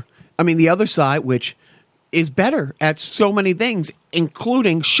far. I mean, the other side, which is better at so many things,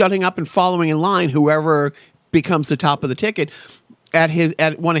 including shutting up and following in line whoever becomes the top of the ticket.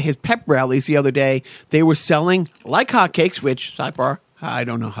 At one of his pep rallies the other day, they were selling like hotcakes, which, sidebar, I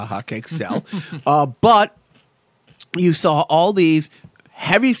don't know how hotcakes sell, but you saw all these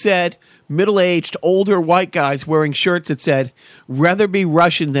heavy-set middle-aged, older white guys wearing shirts that said, "Rather be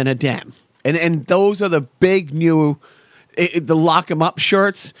Russian than a Dem." And those are the big new, the lock 'em up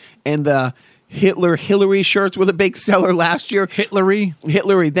shirts, and the Hillary shirts were the big seller last year.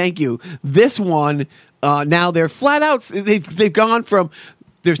 Hitlery, thank you. This one, now they're flat out. They've gone from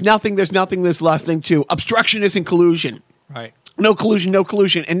there's nothing, there's last thing to obstructionist and collusion. right? No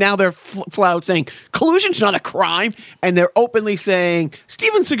collusion. And now they're flat out saying collusion's not a crime, and they're openly saying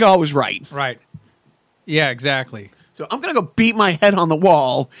Steven Seagal was right. Right. Yeah, exactly. So I'm gonna go beat my head on the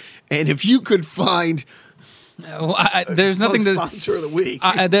wall, and if you could find. There's nothing to sponsor of the week.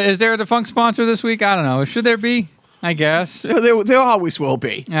 Is there a defunct sponsor this week? I don't know. Should there be? I guess. There always will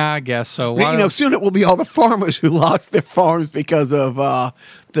be. I guess so. Soon it will be all the farmers who lost their farms because of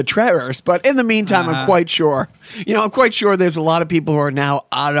the terrorists. But in the meantime, I'm quite sure. I'm quite sure there's a lot of people who are now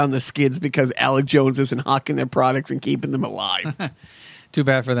out on the skids because Alec Jones isn't hawking their products and keeping them alive. Too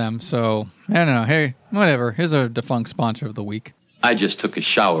bad for them. So I don't know. Hey, whatever. Here's our defunct sponsor of the week. I just took a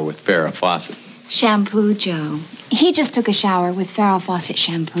shower with Farrah Fawcett. Shampoo Joe. He just took a shower with Farrah Fawcett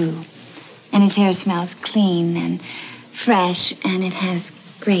shampoo. And his hair smells clean and fresh, and it has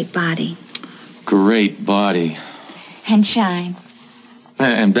great body. Great body. And shine.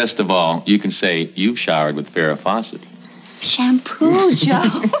 And best of all, you can say you've showered with Farrah Fawcett. Shampoo Joe.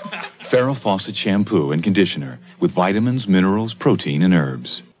 Farrah Fawcett shampoo and conditioner with vitamins, minerals, protein, and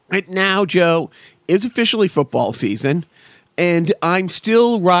herbs. Right now, Joe, is officially football season, and I'm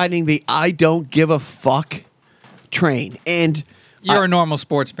still riding the I don't give a fuck train. And You're a normal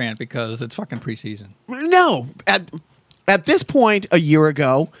sports fan because it's fucking preseason. no, at this point a year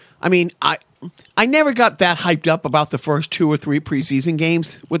ago, I mean, I never got that hyped up about the first 2 or 3 preseason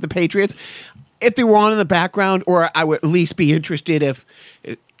games with the Patriots. If they were on in the background, or I would at least be interested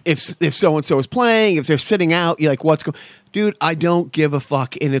if so and so is playing, if they're sitting out, you're like, what's going? Dude, I don't give a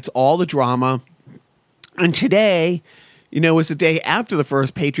fuck, and it's all the drama. And today, was the day after the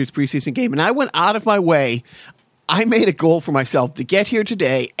first Patriots preseason game, and I went out of my way. I made a goal for myself to get here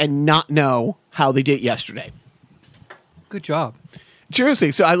today and not know how they did yesterday. Good job.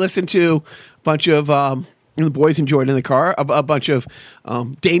 Seriously. So I listened to a bunch of, the boys enjoyed in the car, a bunch of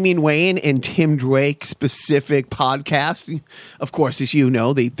Damian Wayne and Tim Drake specific podcasts. Of course, as you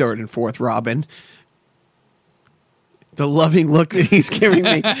know, the third and fourth Robin. The loving look that he's giving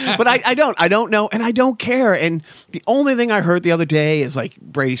me. But I don't know, and I don't care. And the only thing I heard the other day is like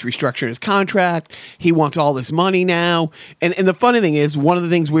Brady's restructuring his contract. He wants all this money now. And the funny thing is, one of the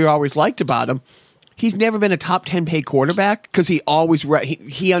things we always liked about him, he's never been a top 10 paid quarterback because he always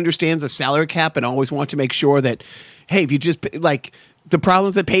he understands the salary cap and always wants to make sure that, hey, if you just like the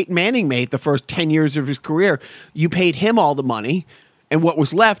problems that Peyton Manning made the first 10 years of his career, you paid him all the money. And what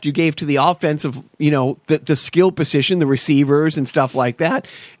was left, you gave to the offensive, the skill position, the receivers and stuff like that.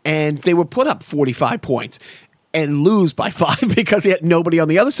 And they would put up 45 points and lose by 5 because they had nobody on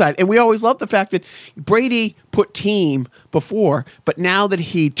the other side. And we always loved the fact that Brady put team before, but now that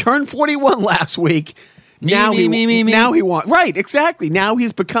he turned 41 last week, now he wants. Right, exactly. Now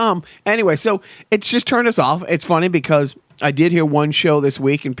he's become. Anyway, so it's just turned us off. It's funny because I did hear one show this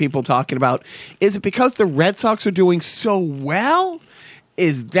week and people talking about, is it because the Red Sox are doing so well?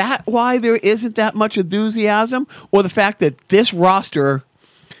 Is that why there isn't that much enthusiasm? Or the fact that this roster,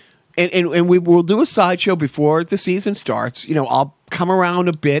 and we will do a sideshow before the season starts. I'll come around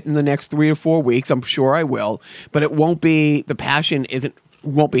a bit in the next 3 or 4 weeks. I'm sure I will. But it won't be, the passion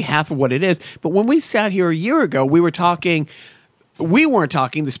won't be half of what it is. But when we sat here a year ago, we weren't talking,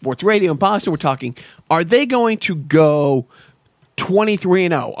 the sports radio in Boston, we're talking, are they going to go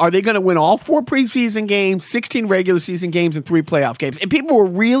 23-0? Are they going to win all 4 preseason games, 16 regular season games, and 3 playoff games? And people were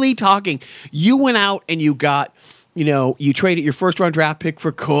really talking. You went out and you got, you traded your first-round draft pick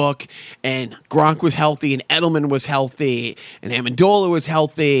for Cook, and Gronk was healthy, and Edelman was healthy, and Amendola was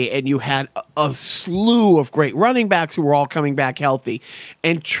healthy, and you had a slew of great running backs who were all coming back healthy.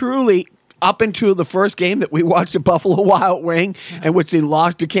 And truly, up until the first game that we watched at Buffalo Wild Wing, in which they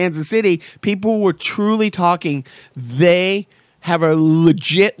lost to Kansas City, people were truly talking. They have a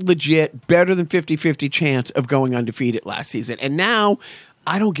legit, better than 50-50 chance of going undefeated last season. And now,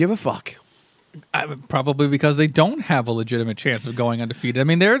 I don't give a fuck. Probably because they don't have a legitimate chance of going undefeated. I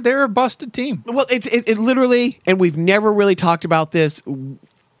mean, they're a busted team. Well, it literally, and we've never really talked about this,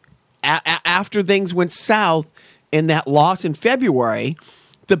 after things went south in that loss in February,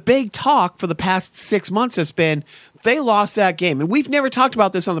 the big talk for the past 6 months has been, they lost that game. And we've never talked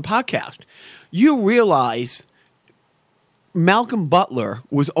about this on the podcast. You realize Malcolm Butler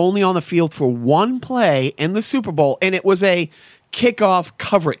was only on the field for 1 play in the Super Bowl, and it was a kickoff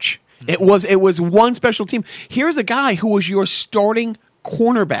coverage. It was one special team. Here's a guy who was your starting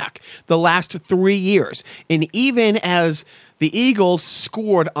cornerback the last 3 years. And even as the Eagles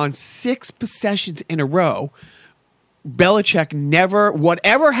scored on 6 possessions in a row, Belichick never,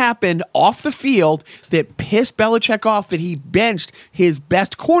 whatever happened off the field that pissed Belichick off that he benched his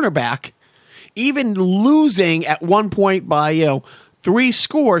best cornerback, even losing at one point by, 3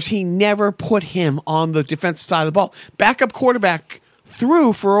 scores, he never put him on the defensive side of the ball. Backup quarterback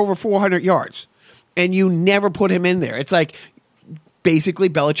threw for over 400 yards, and you never put him in there. It's like basically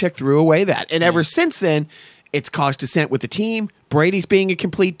Belichick threw away that. And ever since then, it's caused dissent with the team. Brady's being a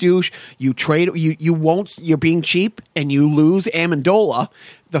complete douche. You're being cheap, and you lose Amendola.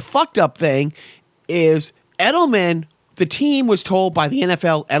 The fucked up thing is Edelman, the team was told by the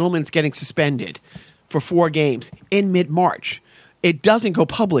NFL Edelman's getting suspended for 4 games in mid-March. It doesn't go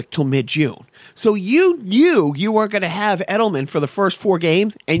public till mid-June. So you were going to have Edelman for the first 4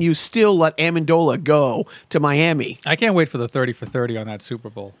 games, and you still let Amendola go to Miami. I can't wait for the 30 for 30 on that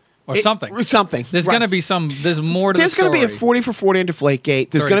Super Bowl. Or something. Something. There's right. going to be there's more to There's the story. going to be a 40 for 40 in Deflategate.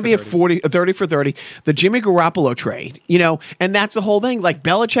 There's going to be a 30 for 30. The Jimmy Garoppolo trade, and that's the whole thing. Like,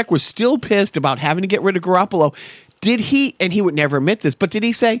 Belichick was still pissed about having to get rid of Garoppolo. Did he, and he would never admit this, but did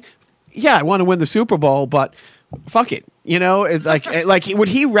he say, yeah, I want to win the Super Bowl, but fuck it. It's like would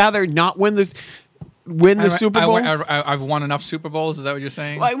he rather not win the Super Bowl? I've won enough Super Bowls. Is that what you're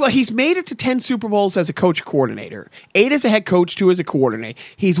saying? Well, he's made it to 10 Super Bowls as a coach coordinator, 8 as a head coach, 2 as a coordinator.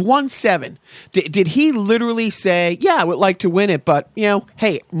 He's won 7. Did he literally say, yeah, I would like to win it, but,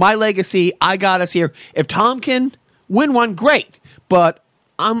 hey, my legacy, I got us here. If Tom can win one, great. But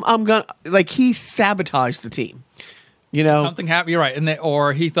I'm going to, he sabotaged the team. Something happened. You're right.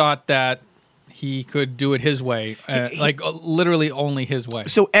 Or he thought that he could do it his way, literally only his way.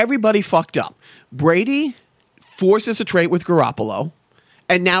 So everybody fucked up. Brady forces a trade with Garoppolo,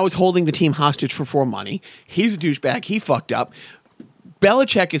 and now is holding the team hostage for money. He's a douchebag. He fucked up.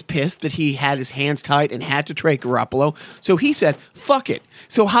 Belichick is pissed that he had his hands tied and had to trade Garoppolo. So he said, fuck it.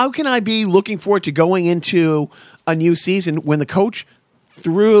 So how can I be looking forward to going into a new season when the coach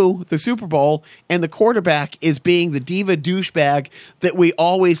through the Super Bowl and the quarterback is being the diva douchebag that we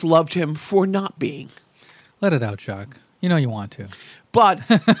always loved him for not being? Let it out, Chuck. You want to. But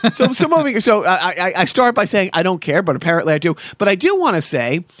so I start by saying I don't care, but apparently I do. But I do want to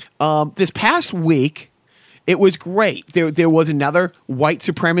say this past week, it was great. There was another white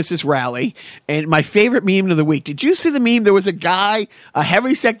supremacist rally, and my favorite meme of the week. Did you see the meme? There was a guy, a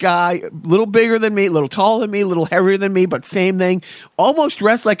heavyset guy, a little bigger than me, a little taller than me, a little heavier than me, but same thing, almost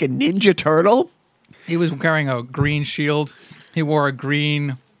dressed like a Ninja Turtle. He was carrying a green shield. He wore a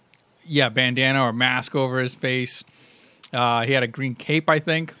green, bandana or mask over his face. He had a green cape, I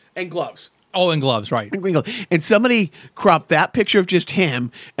think. And gloves. Oh, and gloves, right. And somebody cropped that picture of just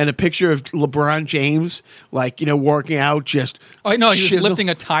him and a picture of LeBron James, working out, just... Oh, no, he was lifting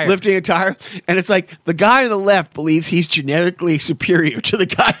a tire. And it's like the guy on the left believes he's genetically superior to the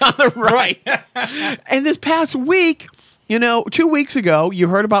guy on the right. And this past week, 2 weeks ago, you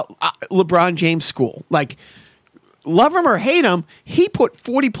heard about LeBron James' school. Love him or hate him, he put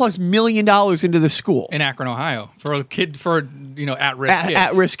 $40+ million into the school in Akron, Ohio, for at-risk kids.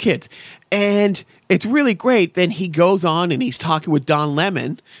 At-risk kids, and it's really great. Then he goes on and he's talking with Don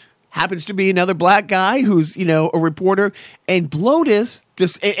Lemon, happens to be another black guy who's a reporter, and Blotus.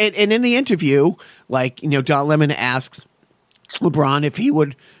 And in the interview, Don Lemon asks LeBron if he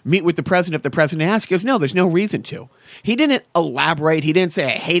would meet with the president if the president asks. He goes, no, there's no reason to. He didn't elaborate. He didn't say,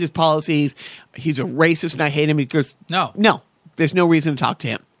 I hate his policies. He's a racist and I hate him. He goes, no, there's no reason to talk to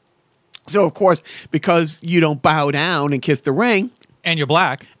him. So, of course, because you don't bow down and kiss the ring. And you're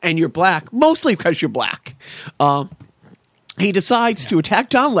black. Mostly because you're black. He decides to attack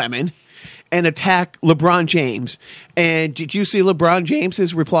Don Lemon and attack LeBron James. And did you see LeBron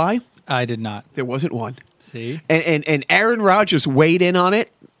James's reply? I did not. There wasn't one. See? And Aaron Rodgers weighed in on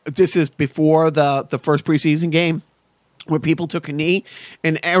it. This is before the first preseason game where people took a knee.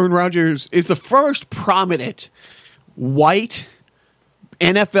 And Aaron Rodgers is the first prominent white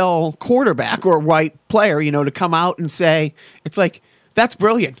NFL quarterback or white player, to come out and say, it's like, that's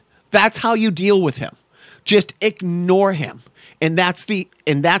brilliant. That's how you deal with him. Just ignore him. And that's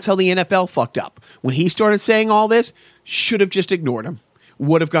how the NFL fucked up. When he started saying all this, should have just ignored him.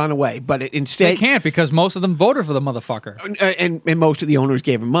 Would have gone away, but instead they can't because most of them voted for the motherfucker, and most of the owners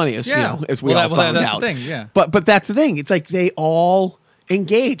gave him money, as as we all found that's out. The thing, yeah. But that's the thing. It's like they all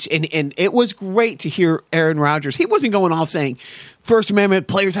engaged, and it was great to hear Aaron Rodgers. He wasn't going off saying First Amendment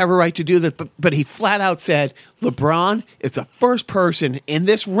players have a right to do this, but he flat out said LeBron is the first person in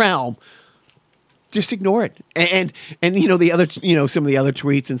this realm just ignore it. And the other, some of the other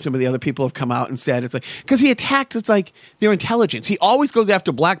tweets and some of the other people have come out and said, it's like, because he attacked, it's like their intelligence. He always goes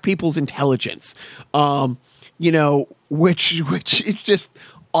after black people's intelligence, which is just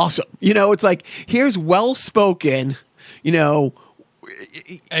awesome. It's like, here's well-spoken,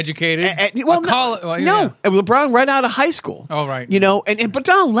 educated. No, LeBron right out of high school. Oh, right. But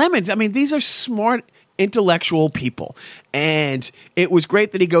Don Lemons, I mean, these are smart, intellectual people, and it was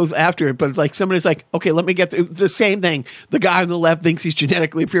great that he goes after it. But like somebody's like, okay, let me get the same thing. The guy on the left thinks he's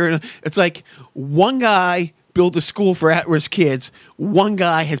genetically inferior. It's like one guy built a school for at-risk kids. One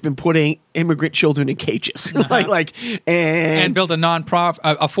guy has been putting immigrant children in cages, and built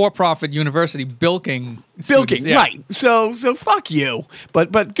a for-profit university bilking, yeah. Right? So fuck you.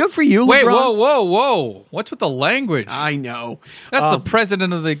 But good for you. Wait, LeBron. whoa! What's with the language? I know. That's the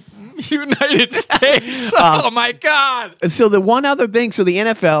president of the United States. Oh my God! And so the one other thing, so the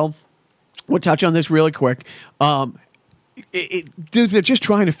NFL, we'll touch on this really quick. Dude, they're just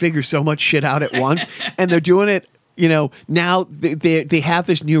trying to figure so much shit out at once, and they're doing it. Now they have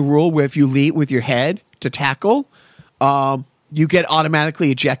this new rule where if you lead with your head to tackle, you get automatically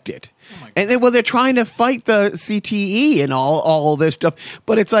ejected. And they're trying to fight the CTE and all this stuff,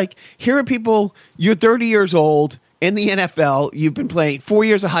 but it's like, here are people. You're 30 years old. In the NFL, you've been playing 4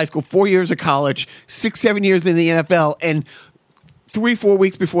 years of high school, 4 years of college, 6-7 years in the NFL, and 3-4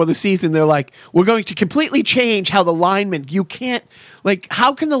 weeks before the season, they're like, we're going to completely change how the linemen, you can't,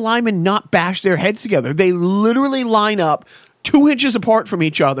 how can the linemen not bash their heads together? They literally line up 2 inches apart from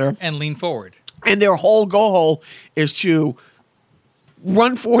each other. And lean forward. And their whole goal is to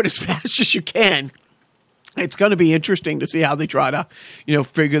run forward as fast as you can. It's going to be interesting to see how they try to,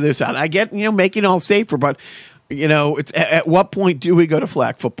 figure this out. I get, making it all safer, but, it's at what point do we go to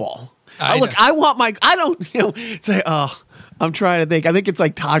flag football? I don't, say, I'm trying to think. I think it's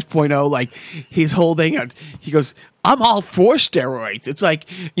like Tosh.0, like he's holding he goes, I'm all for steroids. It's like,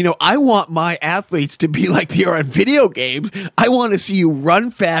 I want my athletes to be like they are on video games. I want to see you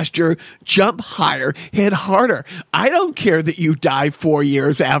run faster, jump higher, hit harder. I don't care that you die 4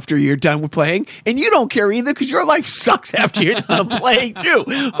 years after you're done with playing, and you don't care either because your life sucks after you're done playing too.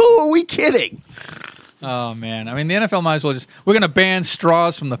 Who are we kidding? Oh, man. I mean, the NFL might as well we're going to ban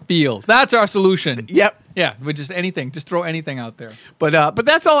straws from the field. That's our solution. Yep. Yeah, with just anything. Just throw anything out there. But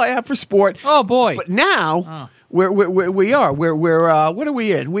that's all I have for sport. Oh, boy. But now, we are. We're what are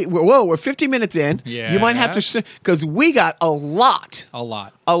we in? We're 50 minutes in. Yeah. You might have to, because we got a lot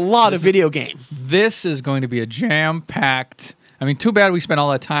of video game. This is going to be a jam-packed... I mean, too bad we spent all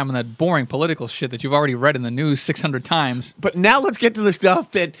that time on that boring political shit that you've already read in the news 600 times. But now let's get to the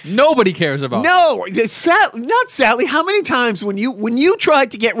stuff that nobody cares about. No, not sadly. How many times when you tried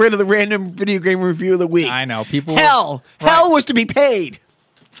to get rid of the random video game review of the week? I know people. Hell was to be paid,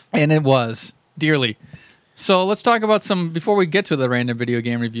 and it was dearly. So let's talk about before we get to the random video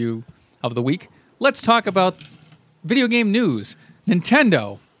game review of the week. Let's talk about video game news.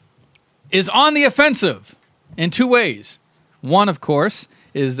 Nintendo is on the offensive in 2 ways. One, of course,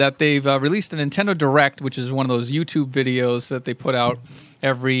 is that they've released a Nintendo Direct, which is one of those YouTube videos that they put out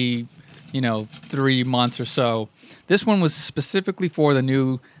every, 3 months or so. This one was specifically for the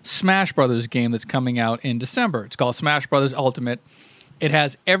new Smash Brothers game that's coming out in December. It's called Smash Brothers Ultimate. It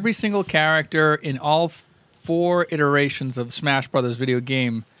has every single character in all 4 iterations of Smash Brothers video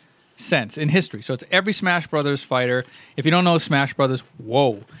game since in history. So it's every Smash Brothers fighter. If you don't know Smash Brothers,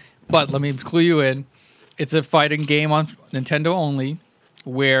 whoa. But let me clue you in. It's a fighting game on Nintendo only,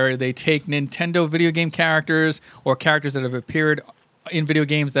 where they take Nintendo video game characters or characters that have appeared in video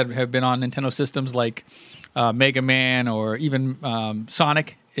games that have been on Nintendo systems, like Mega Man or even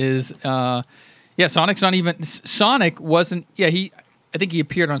Sonic is. Sonic's not even. Sonic wasn't. Yeah, I think he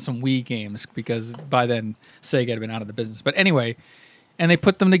appeared on some Wii games because by then Sega had been out of the business. But anyway, and they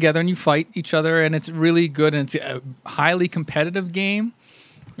put them together and you fight each other, and it's really good, and it's a highly competitive game.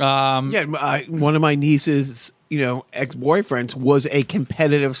 One of my nieces, ex-boyfriends was a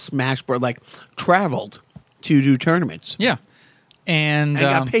competitive Smash Bros. Traveled to do tournaments. Yeah. And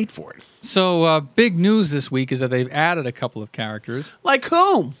got paid for it. So big news this week is that they've added a couple of characters. Like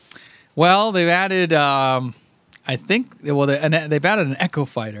whom? Well, they've added, they've added an Echo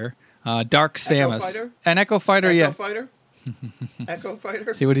Fighter, Dark Samus. Echo Fighter? An Echo Fighter, yeah. Echo Fighter? Echo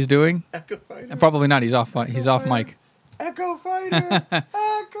Fighter? See what he's doing? Echo Fighter? Probably not. He's off mic. Echo Fighter.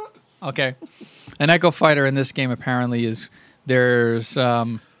 Echo. Okay, an Echo Fighter in this game apparently it's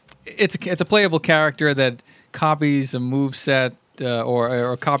a playable character that copies a moveset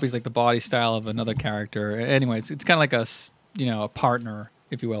or copies like the body style of another character. Anyways, it's kind of like a partner,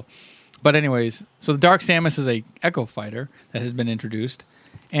 if you will. But anyways, so the Dark Samus is a Echo Fighter that has been introduced,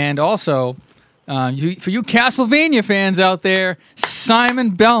 and also For you Castlevania fans out there,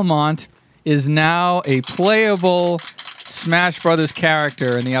 Simon Belmont is now a playable Smash Brothers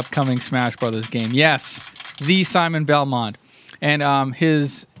character in the upcoming Smash Brothers game. Yes, the Simon Belmont. And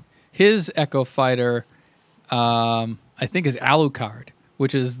his Echo Fighter, I think, is Alucard,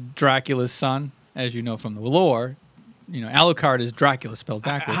 which is Dracula's son, as you know from the lore. Alucard is Dracula spelled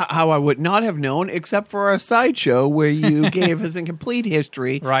backwards. How I would not have known, except for a sideshow where you gave us a complete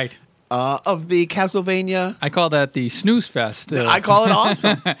history Right. Of the Castlevania. I call that the snooze fest. I call it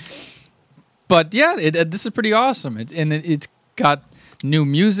awesome. But yeah, this is pretty awesome. It's got new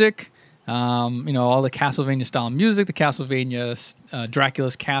music, all the Castlevania style music, the Castlevania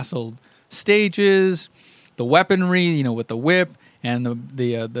Dracula's Castle stages, the weaponry, with the whip and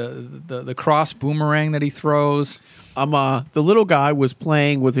the cross boomerang that he throws. The little guy was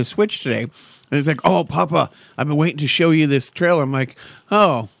playing with his Switch today, and he's like, "Oh, Papa, I've been waiting to show you this trailer." I'm like,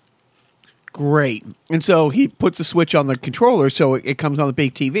 "Oh, great!" And so he puts the Switch on the controller, so it comes on the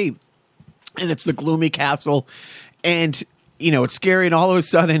big TV, and it's the gloomy castle, and it's scary, and all of a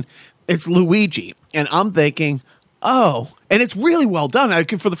sudden, it's Luigi, and I'm thinking, "Oh," and it's really well done.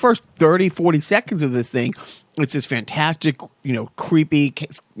 For the first 30, 40 seconds of this thing, it's this fantastic, creepy,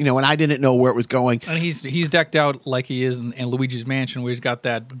 and I didn't know where it was going. And he's decked out like he is in Luigi's Mansion, where he's got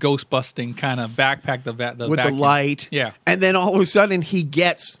that ghost busting kind of backpack, the with vacuum. the light, yeah. And then all of a sudden he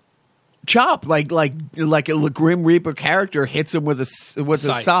gets chopped, like a Grim Reaper character hits him with a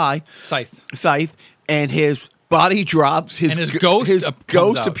scythe, and his body drops. His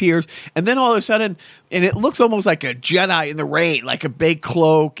ghost appears, and then all of a sudden, and it looks almost like a Jedi in the rain, like a big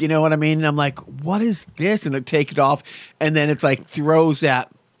cloak. You know what I mean? And I'm like, what is this? And I take it off, and then it's like throws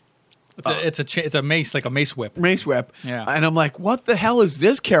that. It's a mace, like a mace whip. Mace whip. Yeah. And I'm like, what the hell is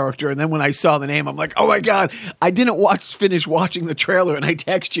this character? And then when I saw the name, I'm like, oh my God, I didn't finish watching the trailer, and I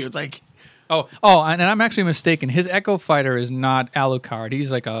text you. It's like, Oh, and I'm actually mistaken. His Echo Fighter is not Alucard.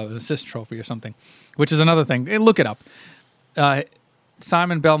 He's like an assist trophy or something, which is another thing. Hey, look it up.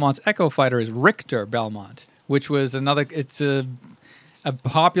 Simon Belmont's Echo Fighter is Richter Belmont, which was another. It's a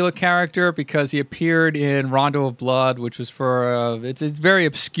popular character because he appeared in Rondo of Blood, which was for. It's very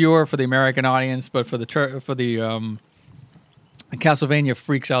obscure for the American audience, but for the Castlevania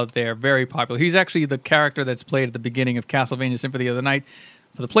freaks out there, very popular. He's actually the character that's played at the beginning of Castlevania Symphony of the Night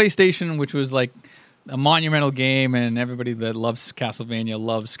for the PlayStation, which was like a monumental game, and everybody that loves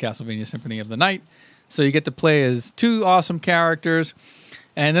Castlevania Symphony of the Night. So you get to play as two awesome characters,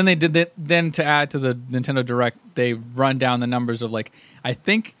 and then they did that. Then to add to the Nintendo Direct, they run down the numbers of I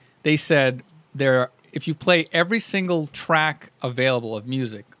think they said if you play every single track available of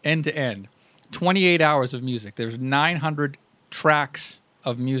music end to end, 28 hours of music. There's 900 tracks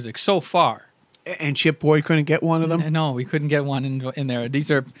of music so far. And Chip Boy couldn't get one of them? No, we couldn't get one in there.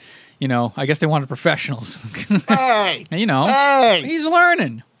 These are, I guess they wanted professionals. Hey! Hey! He's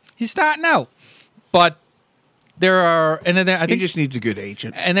learning. He's starting out. But there are, and then I think he just needs a good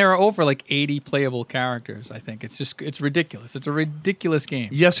agent. And there are over 80 playable characters, I think. It's ridiculous. It's a ridiculous game.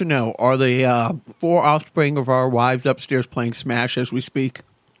 Yes or no? Are the 4 offspring of our wives upstairs playing Smash as we speak?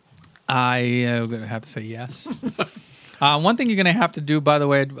 I'm going to have to say yes. One thing you're going to have to do, by the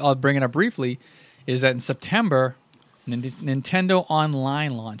way, I'll bring it up briefly, is that in September, Nintendo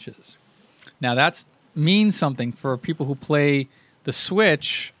Online launches. Now, that means something for people who play the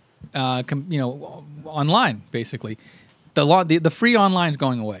Switch, online, basically. The free online is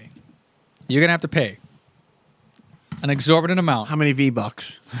going away. You're going to have to pay an exorbitant amount. How many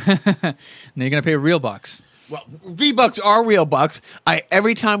V-Bucks? Now you're going to pay real bucks. Well, V-Bucks are real bucks.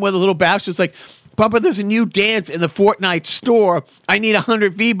 Every time where the little bastard's like, Papa, there's a new dance in the Fortnite store. I need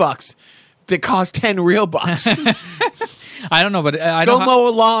 100 V-Bucks that cost 10 real bucks. I don't know, but I Go mow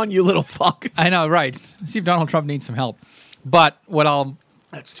a lawn, you little fuck. I know, right. See if Donald Trump needs some help. But what I'll...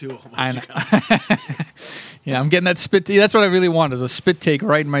 That's too almost. I know. Yeah, I'm getting that spit. That's what I really want, is a spit take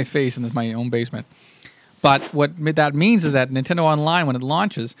right in my face in my own basement. But what that means is that Nintendo Online, when it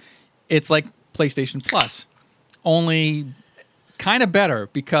launches, it's like PlayStation Plus. Only kind of better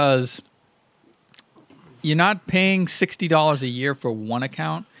because... You're not paying $60 a year for one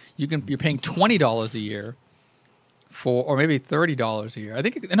account. You're paying $20 a year or maybe $30 a year. I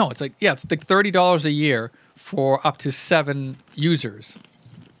think it's like $30 a year for up to 7 users.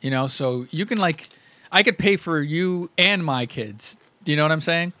 So you can I could pay for you and my kids. Do you know what I'm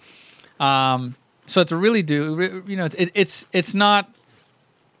saying? So it's really it's not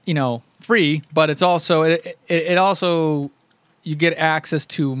free, but it's also it also you get access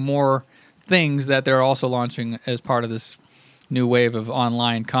to more things that they're also launching as part of this new wave of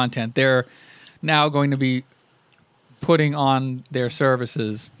online content. They're now going to be putting on their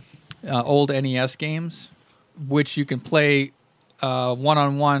services old NES games, which you can play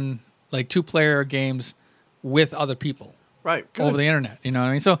one-on-one, like 2-player games with other people. Right. Over the internet, you know what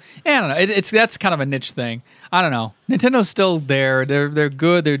I mean? So, I don't know. That's kind of a niche thing. I don't know. Nintendo's still there. They're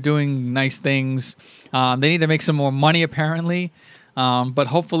good. They're doing nice things. They need to make some more money, apparently. But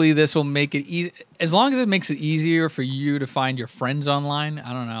hopefully this will make it easy. As long as it makes it easier for you to find your friends online,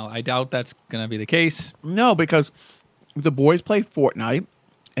 I don't know. I doubt that's going to be the case. No, because the boys play Fortnite,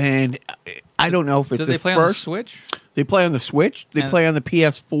 and I don't know if it's Do the they play first. on the Switch? They play on the Switch. They play on the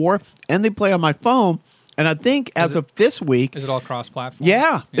PS4, and they play on my phone. And I think as of this week, Is it all cross-platform?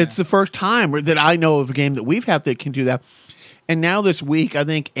 yeah, it's the first time that I know of a game that we've had that can do that. And now this week, I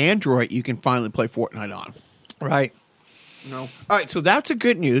think Android you can finally play Fortnite on. Right. No. All right, so that's the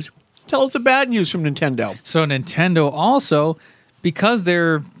good news. Tell us the bad news from Nintendo. So Nintendo also, because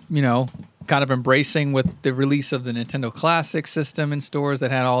they're, kind of embracing with the release of the Nintendo Classic system in stores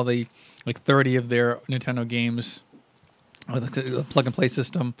that had all the, 30 of their Nintendo games, or the plug-and-play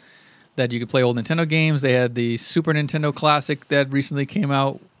system, that you could play old Nintendo games. They had the Super Nintendo Classic that recently came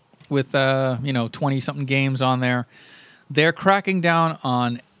out with, 20-something games on there. They're cracking down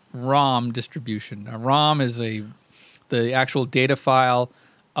on ROM distribution. A ROM is the actual data file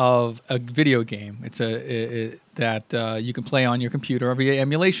of a video game. It's that you can play on your computer via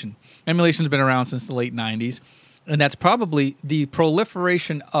emulation. Emulation's been around since the late 90s, and that's probably the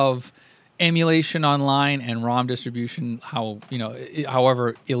proliferation of emulation online and ROM distribution,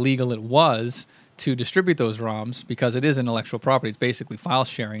 however illegal it was to distribute those ROMs, because it is intellectual property. It's basically file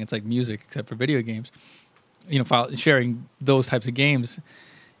sharing. It's like music, except for video games. File sharing those types of games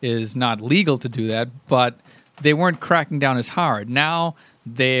is not legal to do that, but they weren't cracking down as hard. Now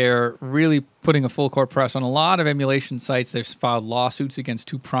they're really putting a full court press on a lot of emulation sites. They've filed lawsuits against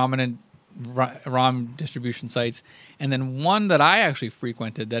 2 prominent ROM distribution sites, and then one that I actually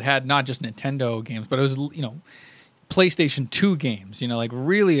frequented that had not just Nintendo games, but it was PlayStation 2 games, like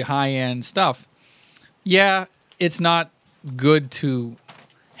really high-end stuff. Yeah, it's not good to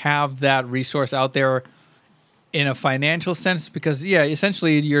have that resource out there in a financial sense, because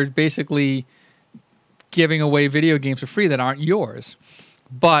essentially you're basically giving away video games for free that aren't yours.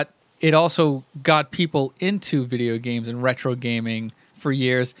 But it also got people into video games and retro gaming for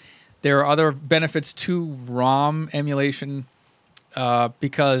years. There are other benefits to ROM emulation,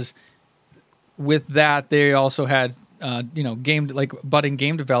 because with that they also had budding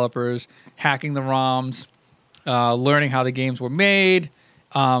game developers hacking the ROMs, learning how the games were made,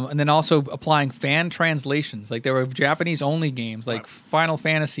 and then also applying fan translations. Like there were Japanese only games, like Final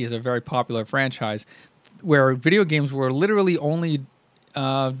Fantasy is a very popular franchise, where video games were literally only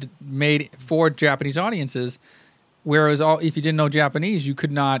made for Japanese audiences. Whereas if you didn't know Japanese, you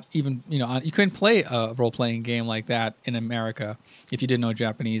could not even, you couldn't play a role-playing game like that in America if you didn't know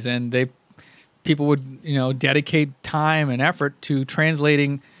Japanese. And people would, dedicate time and effort to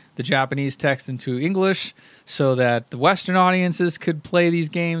translating the Japanese text into English so that the Western audiences could play these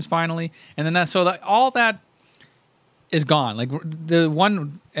games finally. And then all that is gone. Like the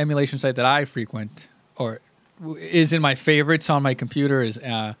one emulation site that I frequent or is in my favorites on my computer is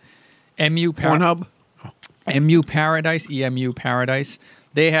Pornhub? EMU Paradise, EMU Paradise.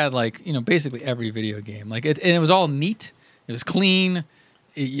 They had basically every video game. And it was all neat. It was clean.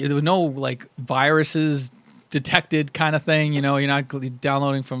 There was no viruses detected kind of thing. You're not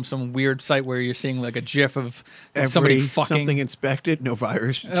downloading from some weird site where you're seeing a GIF of somebody fucking. Something inspected, no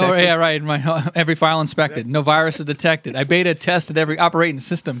virus detected. Oh yeah, right. Every file inspected, no viruses detected. I beta tested every operating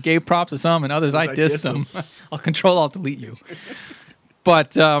system, gave props to some, and others I dissed them. I'll Control Alt Delete you.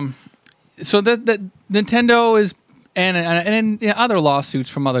 But so that Nintendo is and other lawsuits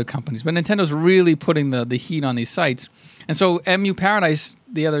from other companies, but Nintendo's really putting the heat on these sites. And so MU Paradise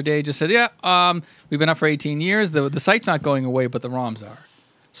the other day just said, we've been up for 18 years. The site's not going away, but the ROMs are.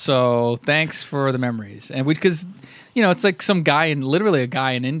 So thanks for the memories. And because, it's like literally a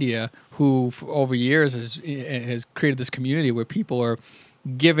guy in India who over years has created this community where people are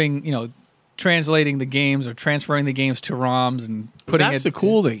giving, translating the games or transferring the games to ROMs and putting That's the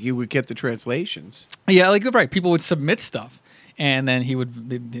cool thing. You would get the translations. Yeah, right. People would submit stuff, and then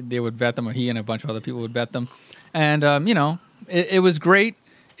they would vet them, or he and a bunch of other people would vet them. And it was great.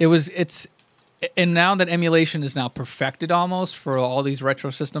 And now that emulation is now perfected almost for all these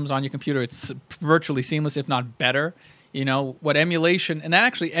retro systems on your computer, it's virtually seamless, if not better. What emulation, and that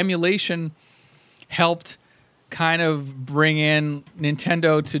actually emulation helped kind of bring in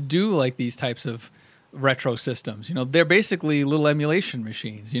Nintendo to do these types of retro systems. They're basically little emulation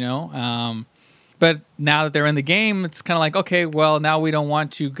machines, but now that they're in the game, it's kind of okay, well, now we don't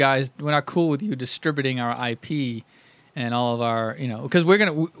want you guys, we're not cool with you distributing our IP and all of our, because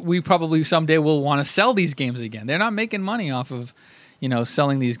we probably someday will want to sell these games again. They're not making money off of,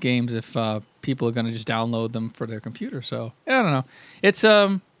 selling these games if people are going to just download them for their computer. So I don't know. It's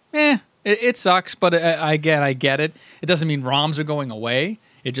it sucks, but again, I get it. It doesn't mean ROMs are going away.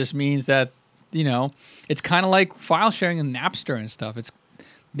 It just means that it's kind of like file sharing and Napster and stuff. It's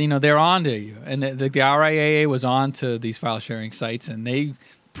they're on to you, and the RIAA was on to these file sharing sites, and they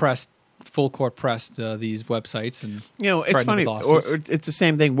full court pressed these websites, and it's funny. Or it's the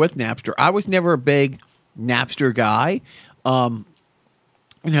same thing with Napster. I was never a big Napster guy.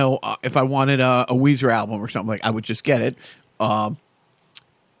 If I wanted a Weezer album or something, I would just get it.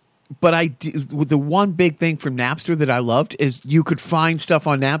 But the one big thing from Napster that I loved is you could find stuff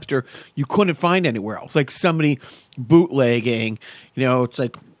on Napster you couldn't find anywhere else. Like somebody bootlegging, it's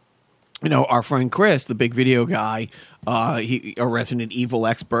like, our friend Chris, the big video guy, a Resident Evil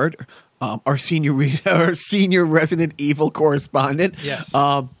expert, our senior Resident Evil correspondent. Yes.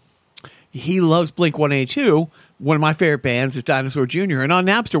 He loves Blink-182. One of my favorite bands is Dinosaur Jr. And on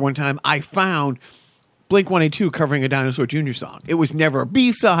Napster one time, I found Blink-182 covering a Dinosaur Jr. song. It was never a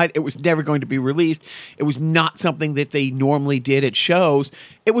B-side. It was never going to be released. It was not something that they normally did at shows.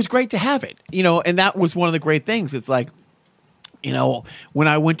 It was great to have it, and that was one of the great things. It's like, when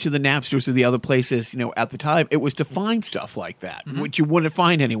I went to the Napsters or the other places, at the time, it was to find stuff like that, which you wouldn't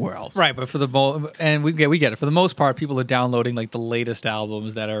find anywhere else. Right, but we get it. For the most part, people are downloading like the latest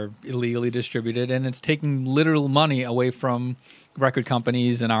albums that are illegally distributed, and it's taking literal money away from record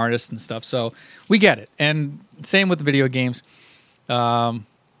companies and artists and stuff. So we get it. And same with the video games.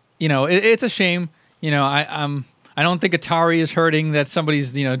 It's a shame. I don't think Atari is hurting that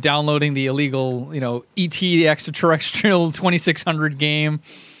somebody's, downloading the illegal, E.T. the Extraterrestrial 2600 game.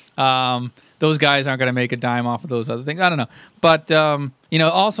 Those guys aren't going to make a dime off of those other things. I don't know. But,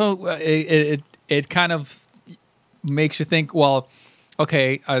 also it kind of makes you think, well,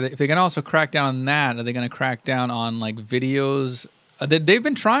 okay, if they're going to also crack down on that, are they going to crack down on, like, videos? They've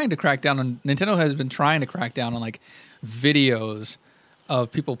been trying to crack down on... Nintendo has been trying to crack down on, like, videos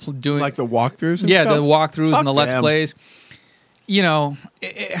of people doing... Like the walkthroughs and stuff? stuff? The walkthroughs and the Let's them. Plays.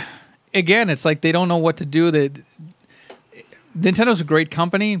 Again, it's like they don't know what to do. Nintendo's a great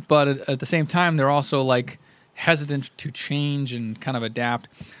company, but at the same time, they're also, like, hesitant to change and kind of adapt.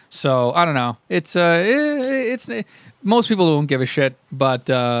 So, I don't know. It's most people don't give a shit, but,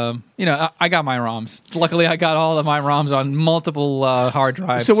 I got my ROMs. Luckily, I got all of my ROMs on multiple hard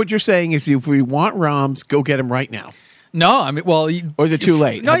drives. So what you're saying is if we want ROMs, go get them right now. No, I mean, well... Or is it too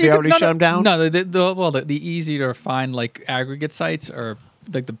late? Have they already shut them down? No, the easy to find, like, aggregate sites or,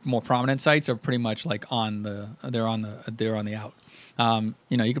 like, the more prominent sites are pretty much, like, they're on the out.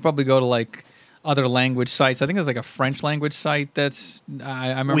 You could probably go to, like, other language sites. I think there's, like, a French language site that's...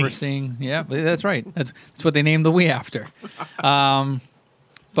 I remember seeing... Yeah, that's right. That's what they named the Wii after.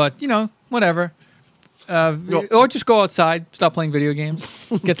 But, whatever. Or just go outside, stop playing video games,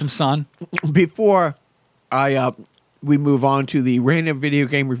 get some sun. Before we move on to the random video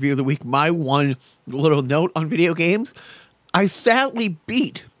game review of the week, my one little note on video games, I sadly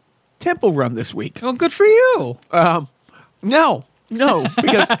beat Temple Run this week. Well, good for you. No,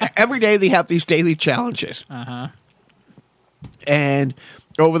 because every day they have these daily challenges. Uh-huh. And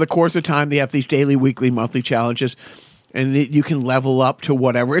over the course of time, they have these daily, weekly, monthly challenges, and you can level up to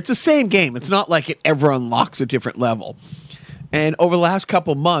whatever. It's the same game. It's not like it ever unlocks a different level. And over the last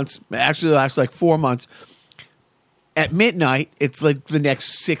couple months, actually the last, 4 months, at midnight, it's like the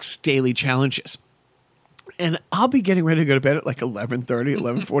next 6 daily challenges. And I'll be getting ready to go to bed at 11:30,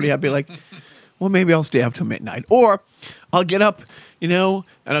 11:40. I'll be like, well, maybe I'll stay up till midnight. Or I'll get up, and I'll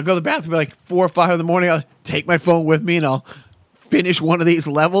go to the bathroom at 4 or 5 in the morning. I'll take my phone with me and I'll finish one of these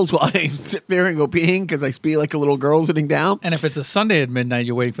levels while I sit there and go peeing because I speak like a little girl sitting down. And if it's a Sunday at midnight,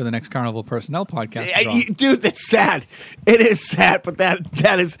 you're waiting for the next Carnival Personnel podcast to drop. Dude, that's sad. It is sad, but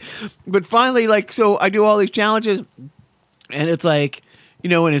that is... But finally, so I do all these challenges, and it's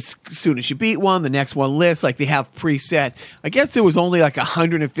and as soon as you beat one, the next one lists, they have preset. I guess there was only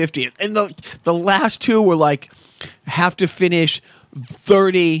 150. And the last 2 were have to finish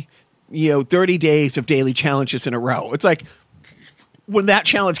 30 days of daily challenges in a row. It's when that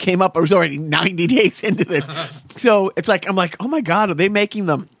challenge came up, I was already 90 days into this. So it's I'm like, oh my God, are they making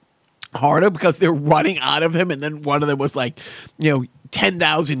them harder because they're running out of them? And then one of them was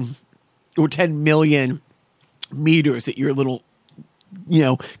 10,000 or 10 million meters that your little,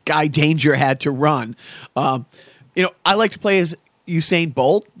 Guy Danger had to run. I like to play as Usain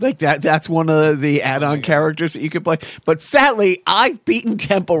Bolt. That's one of the add-on characters that you could play. But sadly, I've beaten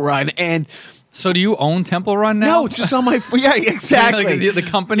Temple Run, and So do you own Temple Run now? No, it's just on my. Yeah, exactly. Like the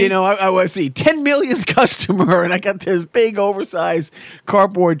company. You know, I was the 10 millionth customer, and I got this big, oversized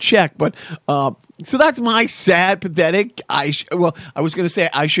cardboard check. But so that's my sad, pathetic. I was going to say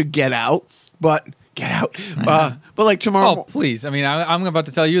I should get out, but get out. But like tomorrow. Oh, please! I mean, I'm about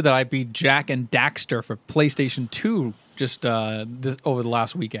to tell you that I beat Jack and Daxter for PlayStation 2 just over the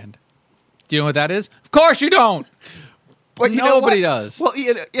last weekend. Do you know what that is? Of course you don't. But nobody does. Well,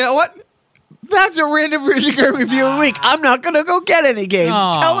 you know what? That's a random video game review of the week. I'm not going to go get any game.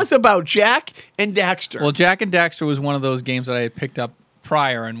 Aw. Tell us about Jack and Daxter. Well, Jack and Daxter was one of those games that I had picked up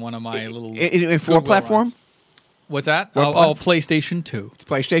prior in one of my little in four Goodwill platform? runs. What's that? What Oh, PlayStation 2. It's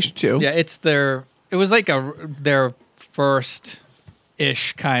PlayStation 2. Yeah, it was like their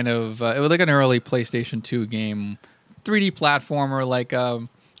first-ish kind of. It was like an early PlayStation 2 game, 3D platformer, like kind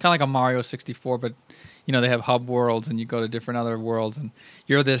of like a Mario 64, but you know they have hub worlds and you go to different other worlds, and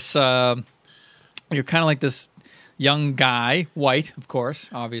you're this. You're kind of like this young guy, white, of course,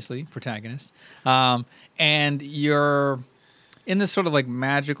 obviously, protagonist, and you're in this sort of like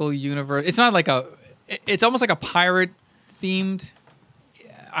magical universe. It's not like it's almost like a pirate themed.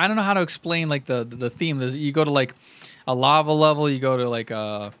 I don't know how to explain like the theme. You go to like a lava level, you go to like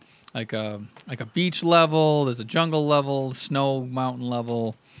a beach level. There's a jungle level, snow mountain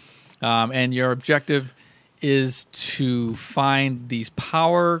level, and your objective is to find these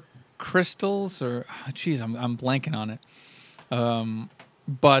power crystals, or I'm blanking on it.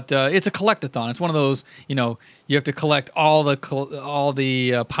 But it's a collectathon. It's one of those, you know, you have to collect all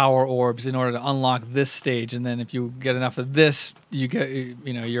the power orbs in order to unlock this stage, and then if you get enough of this, you get,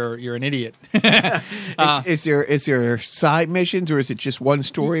 you know, you're an idiot. Is there side missions, or is it just one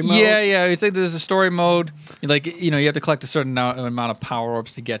story mode? Yeah. It's like there's a story mode. Like, you know, you have to collect a certain amount of power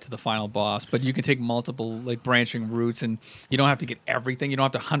orbs to get to the final boss, but you can take multiple like branching routes, and you don't have to get everything. You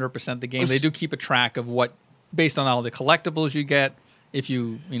don't have to 100% the game. They do keep a track of what, based on all the collectibles you get. If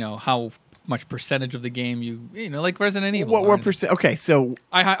you know how much percentage of the game you know, like Resident Evil. What percent? Okay, so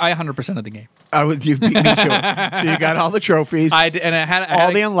I 100% of the game. I was you beat me to it. So you got all the trophies. I had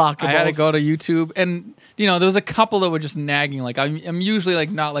all the unlockables. I had to go to YouTube, and you know there was a couple that were just nagging. Like I'm usually like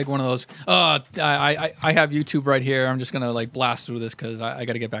not like one of those. I have YouTube right here. I'm just gonna like blast through this because I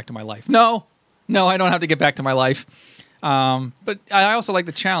got to get back to my life. No, I don't have to get back to my life. But I also like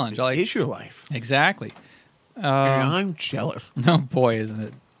the challenge. This is your life. Exactly. And I'm jealous. Oh boy,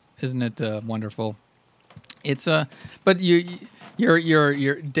 isn't it wonderful? It's but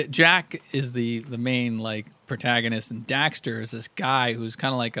Jack is the main like protagonist, and Daxter is this guy who's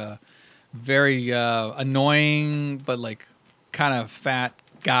kind of like a very annoying but like kind of fat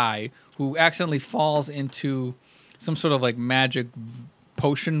guy who accidentally falls into some sort of like magic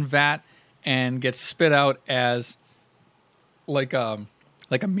potion vat and gets spit out as like a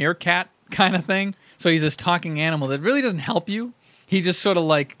meerkat kind of thing. So he's this talking animal that really doesn't help you. He just sort of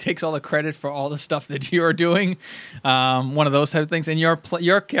like takes all the credit for all the stuff that you're doing. One of those type of things. And your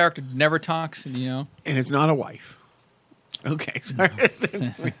character never talks, you know. And it's not a wife. Okay, sorry.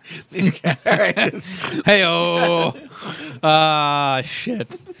 All right. Hey-oh.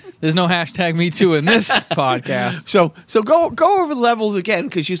 Shit. There's no hashtag Me Too in this podcast. So go over the levels again,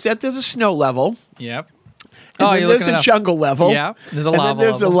 because you said there's a snow level. Yep. And then there's a jungle level. Yeah, there's a and lava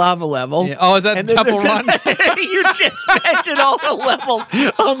then there's level. a lava level. Yeah. Oh, is that Temple Run? You just mentioned all the levels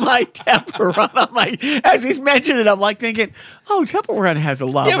on my Temple Run. As he's mentioning it, I'm like thinking, oh, Temple Run has a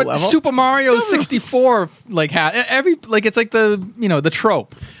lava but level. Super Mario 64 like it's like the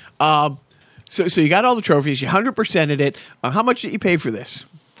trope. So you got all the trophies. You 100%ed it. How much did you pay for this?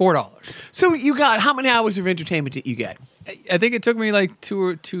 $4. So you got how many hours of entertainment did you get? I think it took me like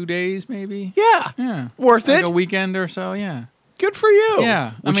 2 days, maybe. Yeah. Worth like it? a weekend or so, yeah. Good for you.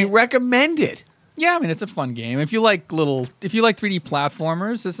 Yeah. Would you recommend it? Yeah, I mean, it's a fun game. If you like 3D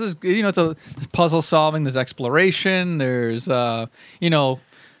platformers, this is, you know, it's puzzle solving, there's exploration, there's, you know,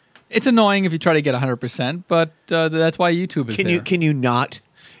 it's annoying if you try to get 100%, but that's why YouTube is there. Can you not?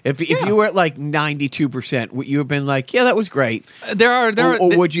 If you were at like 92%, would you have been like, yeah, that was great? Or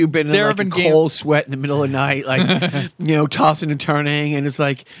would you have been in like a cold sweat in the middle of the night, like, you know, tossing and turning, and it's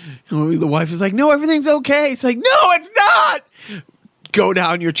like, the wife is like, no, everything's okay. It's like, no, it's not. Go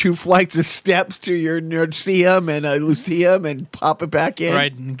down your 2 flights of steps to your Nerdseum and Luceum and pop it back in.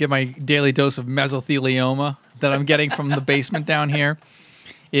 Right, and get my daily dose of mesothelioma that I'm getting from the basement down here.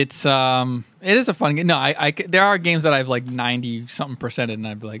 It is a fun game. No, there are games that I've like 90-something% and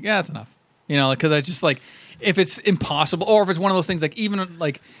I'd be like, yeah, that's enough. You know, because I just like, if it's impossible, or if it's one of those things like even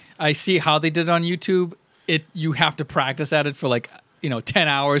like I see how they did it on YouTube, you have to practice at it for like, you know, 10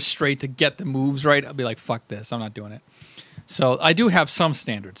 hours straight to get the moves right. I'll be like, fuck this, I'm not doing it. So I do have some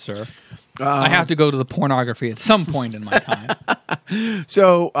standards, sir. I have to go to the pornography at some point in my time.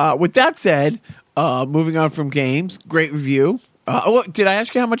 So, with that said, moving on from games, great review. Did I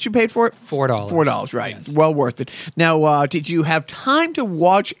ask you how much you paid for it? $4. $4, right. Yes. Well worth it. Now, did you have time to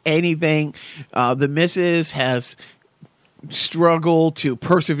watch anything? The missus has struggled to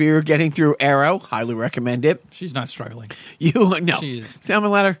persevere getting through Arrow. Highly recommend it. She's not struggling. No. She is.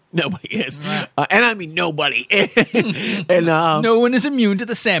 Salmon Ladder? Nobody is. Right. And I mean nobody. And No one is immune to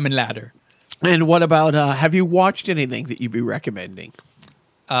the salmon ladder. And what about, have you watched anything that you'd be recommending?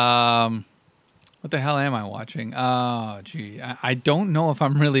 What the hell am I watching? Oh, gee. I don't know if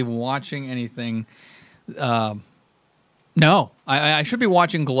I'm really watching anything. No. I should be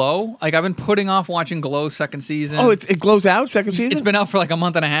watching Glow. Like, I've been putting off watching Glow second season. Oh, it glows out second season? It's been out for like a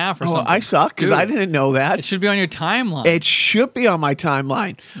month and a half or something. I suck because Dude, I didn't know that. It should be on your timeline. It should be on my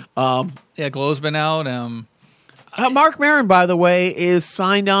timeline. Yeah, Glow's been out. Mark Maron, by the way, is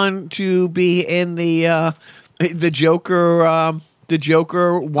signed on to be in the Joker. The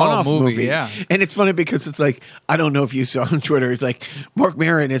Joker one-off movie. Yeah. And it's funny because it's like, I don't know if you saw on Twitter, it's like, Mark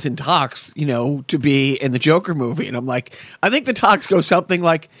Maron is in talks, to be in the Joker movie. And I'm like, I think the talks go something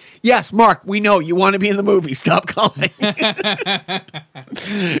like, yes, Mark, we know you want to be in the movie. Stop calling. Yeah.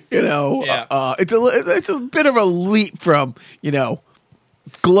 It's a bit of a leap from,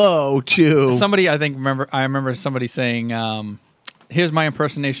 Glow to... I remember somebody saying, here's my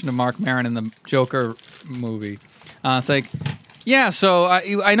impersonation of Mark Maron in the Joker movie. It's like... Yeah, so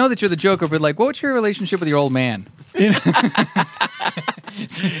I know that you're the Joker, but like, what's your relationship with your old man? You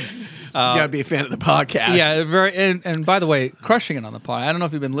gotta be a fan of the podcast. Yeah, very. And by the way, crushing it on the pod. I don't know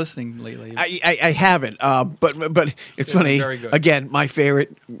if you've been listening lately. I haven't, but it's funny. Very good. Again, my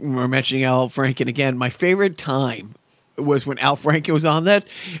favorite. We're mentioning Al Franken again. My favorite time was when Al Franken was on that,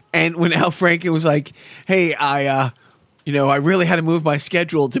 and when Al Franken was like, "Hey, I really had to move my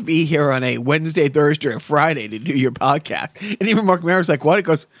schedule to be here on a Wednesday, Thursday, or Friday to do your podcast." And even Mark Maron's like, what? It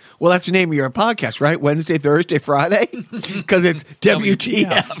goes, well, that's the name of your podcast, right? Wednesday, Thursday, Friday? Because it's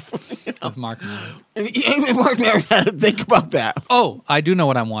WTF. With Mark Maron. And even Mark Maron had to think about that. Oh, I do know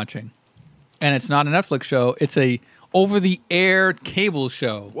what I'm watching. And it's not a Netflix show. It's a over-the-air cable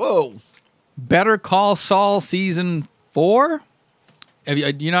show. Whoa. Better Call Saul Season 4?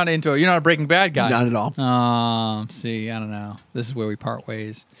 You're not into it. You're not a Breaking Bad guy. Not at all. See, I don't know. This is where we part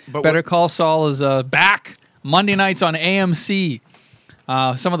ways. But Better Call Saul is back Monday nights on AMC.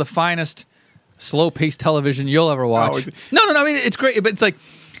 Some of the finest slow-paced television you'll ever watch. No. I mean, it's great, but it's like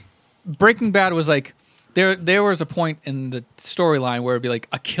Breaking Bad was like there was a point in the storyline where it'd be like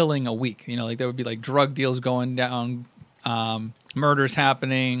a killing a week. Like there would be like drug deals going down, murders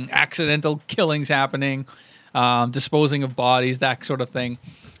happening, accidental killings happening. Disposing of bodies, that sort of thing.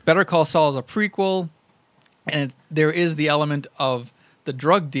 Better Call Saul is a prequel, and there is the element of the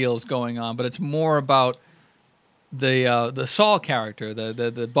drug deals going on, but it's more about the Saul character,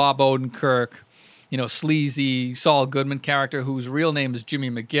 the Bob Odenkirk, sleazy Saul Goodman character, whose real name is Jimmy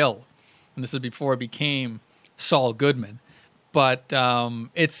McGill, and this is before it became Saul Goodman. But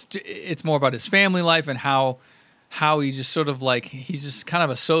it's more about his family life and how he just sort of like, he's just kind of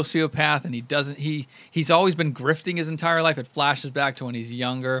a sociopath, and he's always been grifting his entire life. It flashes back to when he's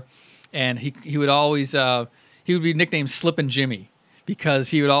younger, and he would always he would be nicknamed Slippin' Jimmy because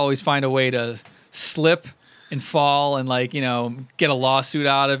he would always find a way to slip and fall and get a lawsuit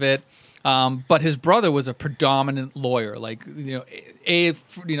out of it. But his brother was a predominant lawyer, he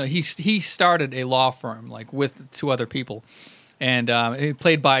started a law firm with two other people, and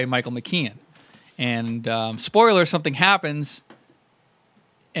played by Michael McKean. And spoiler, something happens,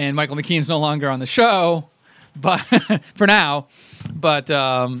 and Michael McKean's no longer on the show, but for now. But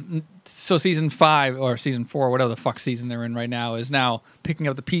so season 5 or season 4, whatever the fuck season they're in right now, is now picking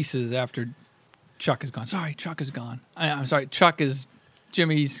up the pieces after Chuck is gone. Sorry, Chuck is gone. I'm sorry, Chuck is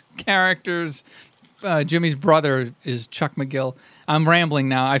Jimmy's characters. Jimmy's brother is Chuck McGill. I'm rambling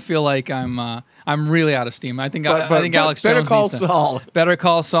now. I feel like I'm really out of steam. I think Alex Better Jones Call needs to- Saul. Better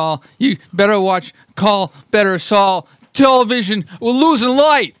Call Saul. You better watch Call Better Saul television. We're losing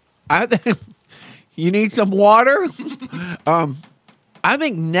light. You need some water? I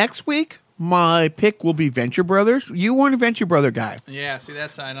think next week my pick will be Venture Brothers. You weren't a Venture Brother guy. Yeah, see,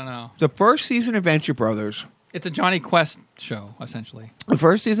 I don't know. The first season of Venture Brothers. It's a Johnny Quest show, essentially. The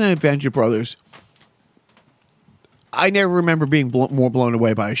first season of Venture Brothers, I never remember being more blown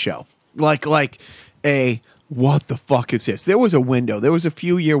away by a show. Like what the fuck is this? There was a window. There was a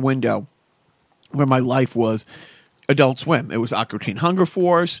few-year window where my life was Adult Swim. It was Aqua Teen Hunger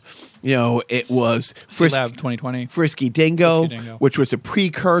Force. It was Lab 2020. Frisky Dingo, which was a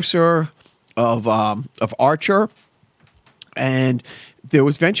precursor of Archer. And there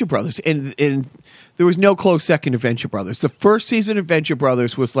was Venture Brothers, and there was no close second to Venture Brothers. The first season of Venture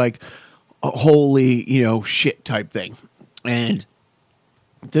Brothers was like a holy, shit type thing, and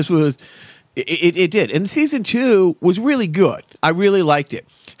this was it did. And season 2 was really good. I really liked it.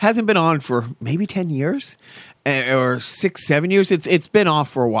 Hasn't been on for maybe 10 years or 6-7 years. It's been off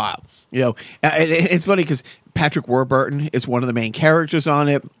for a while. It's funny because Patrick Warburton is one of the main characters on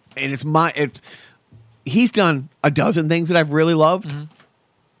it, and he's done a dozen things that I've really loved. Mm-hmm.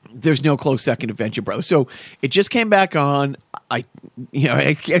 There's no close second to Venture Brothers. So it just came back on. I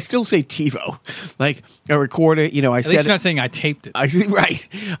still say TiVo. Like I record it. I At said least you're not saying I taped it. Right.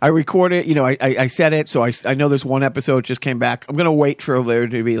 I record it. I said it. So I know there's one episode just came back. I'm gonna wait for there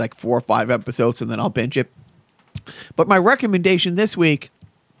to be like 4 or 5 episodes, and then I'll binge it. But my recommendation this week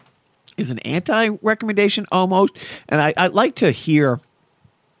is an anti-recommendation almost, and I'd like to hear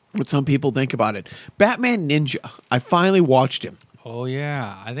what some people think about it. Batman Ninja. I finally watched him. Oh,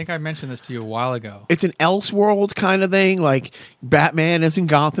 yeah. I think I mentioned this to you a while ago. It's an Elseworld kind of thing. Like Batman is in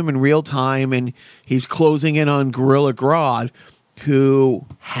Gotham in real time, and he's closing in on Gorilla Grodd, who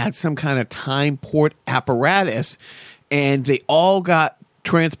had some kind of time port apparatus, and they all got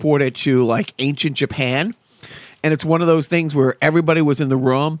transported to like ancient Japan. And it's one of those things where everybody was in the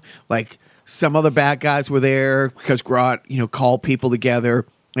room. Like some other bad guys were there because Grodd, called people together,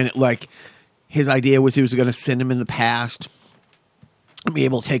 and his idea was he was going to send them in the past and be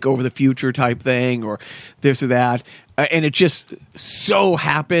able to take over the future type thing or this or that. And it just so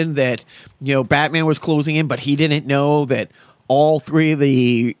happened that, Batman was closing in, but he didn't know that all 3 of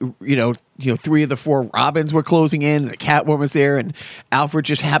the, 3 of the 4 Robins were closing in. The Catwoman was there, and Alfred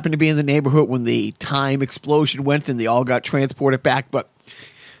just happened to be in the neighborhood when the time explosion went, and they all got transported back. But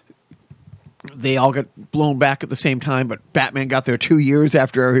they all got blown back at the same time. But Batman got there 2 years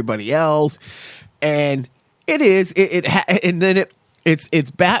after everybody else, and it's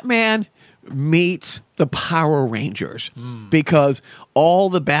Batman meets the Power Rangers because all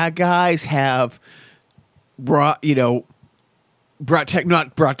the bad guys have brought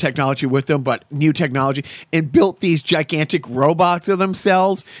technology with them, but new technology, and built these gigantic robots of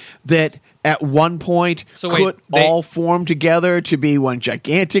themselves that at one point all form together to be one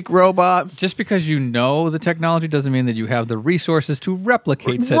gigantic robot. Just because you know the technology doesn't mean that you have the resources to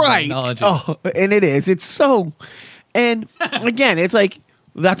replicate said technology. Oh, and it is. It's so... And again, it's like,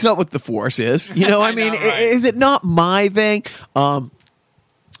 that's not what the Force is. Is it not my thing? It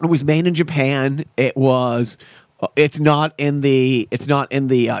was made in Japan. It's not in the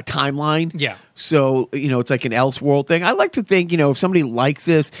timeline. Yeah. So, it's like an Elseworld thing. I like to think, if somebody likes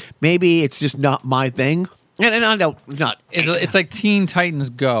this, maybe it's just not my thing. And I don't, it's like Teen Titans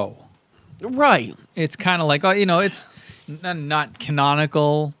Go. Right. It's kind of like, it's not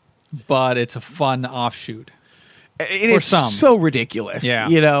canonical, but it's a fun offshoot. It's so ridiculous,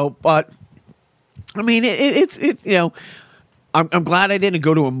 but I mean, it's I'm glad I didn't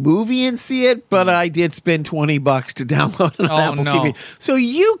go to a movie and see it, but I did spend $20 to download it on Apple TV. So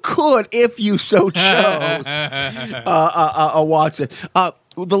you could, if you so chose, watch it.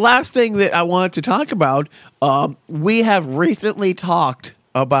 The last thing that I wanted to talk about, we have recently talked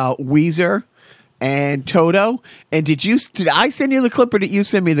about Weezer and Toto, and did I send you the clip, or did you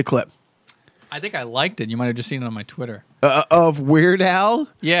send me the clip? I think I liked it. You might have just seen it on my Twitter. Of Weird Al?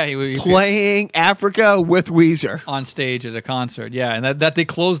 Yeah. He playing Africa with Weezer. On stage at a concert, yeah. And that they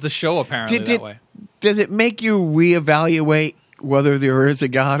closed the show, apparently, that way. Does it make you reevaluate whether there is a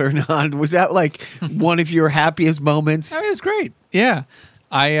God or not? Was that like one of your happiest moments? It was great, yeah.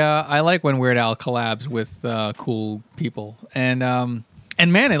 I like when Weird Al collabs with cool people. And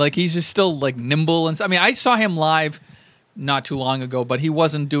man, he's just still, nimble. And I mean, I saw him live not too long ago, but he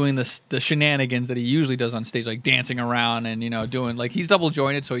wasn't doing the shenanigans that he usually does on stage, like dancing around and doing he's double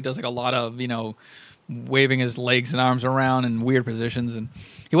jointed, so he does a lot of waving his legs and arms around in weird positions, and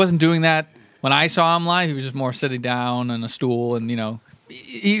he wasn't doing that when I saw him live. He was just more sitting down on a stool, and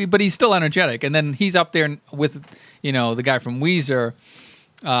but he's still energetic. And then he's up there with the guy from Weezer,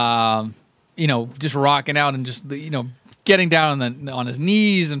 just rocking out and just getting down on his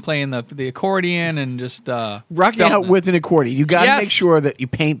knees and playing the accordion and just rocking out with an accordion. You got to make sure that you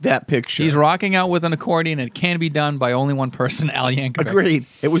paint that picture. He's rocking out with an accordion. It can be done by only one person, Al Yankovic. Agreed.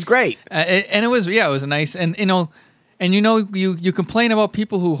 It was great, and it was a nice and you complain about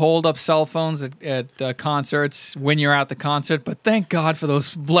people who hold up cell phones at concerts when you're at the concert, but thank God for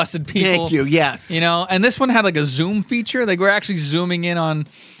those blessed people. Thank you. Yes. And this one had a zoom feature. They were actually zooming in on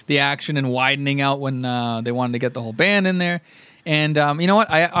the action and widening out when they wanted to get the whole band in there. And you know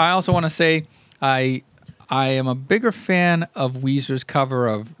what? I also want to say I am a bigger fan of Weezer's cover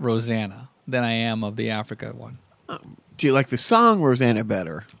of Rosanna than I am of the Africa one. Do you like the song Rosanna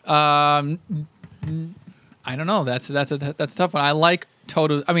better? I don't know. That's a tough one. I like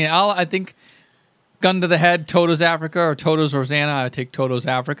Toto's. I mean, I think gun to the head, Toto's Africa or Toto's Rosanna. I would take Toto's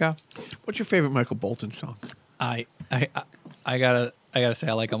Africa. What's your favorite Michael Bolton song? I gotta say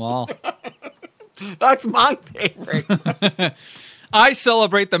I like them all. That's my favorite. I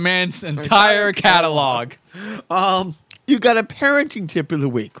celebrate the man's entire catalog. You got a parenting tip of the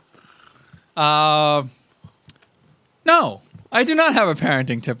week. No, I do not have a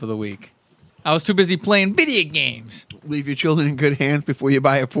parenting tip of the week. I was too busy playing video games. Leave your children in good hands before you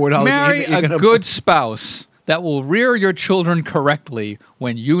buy a $4 Marry game. a good spouse that will rear your children correctly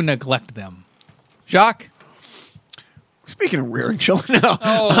when you neglect them. Jacques? Speaking of rearing children, no.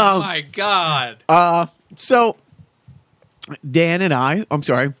 Oh, my God. So, Dan and I'm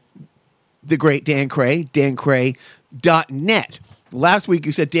sorry, the great Dan Cray, dancray.net. Last week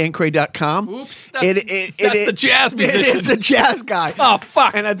you said dancray.com. Oops. That's the jazz musician. It is the jazz guy. Oh,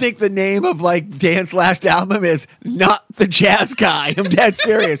 fuck. And I think the name of like Dan's last album is Not the Jazz Guy. I'm dead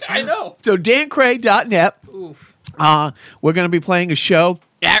serious. I know. So dancray.net. Oof. We're going to be playing a show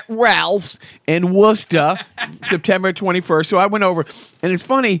at Ralph's in Worcester, September 21st. So I went over, and it's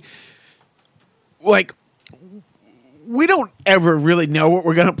funny, like, we don't ever really know what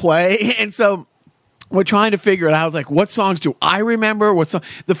we're going to play. And so we're trying to figure it out. Like, what songs do I remember?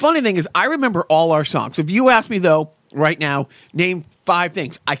 The funny thing is, I remember all our songs. If you ask me, though, right now, name 5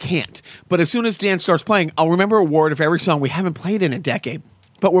 things, I can't. But as soon as Dan starts playing, I'll remember a word of every song we haven't played in a decade.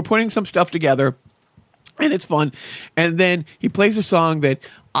 But we're putting some stuff together, and it's fun. And then he plays a song that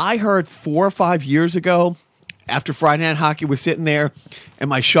I heard 4 or 5 years ago after Friday Night Hockey was sitting there, and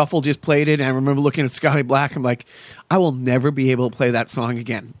my shuffle just played it. And I remember looking at Scotty Black. I'm like, I will never be able to play that song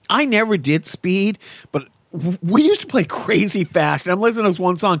again. I never did speed, but we used to play crazy fast. And I'm listening to this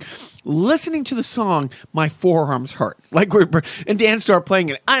one song. Listening to the song, my forearms hurt. And Dan started playing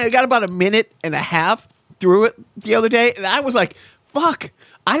it. I got about a minute and a half through it the other day, and I was like, fuck.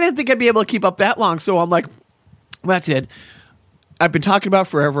 I didn't think I'd be able to keep up that long. So I'm like, that's it. I've been talking about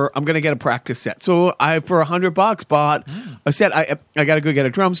forever. I'm going to get a practice set. So I, for $100, bought a set. I got to go get a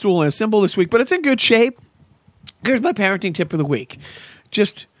drum stool and a cymbal this week, but it's in good shape. Here's my parenting tip of the week.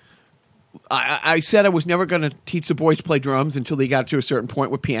 I said I was never going to teach the boys to play drums until they got to a certain point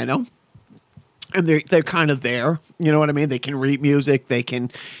with piano. And they're kind of there. You know what I mean? They can read music.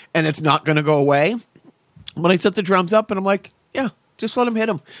 And it's not going to go away. But I set the drums up, and I'm like, yeah, just let them hit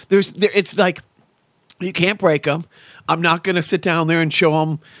them. It's like, you can't break them. I'm not going to sit down there and show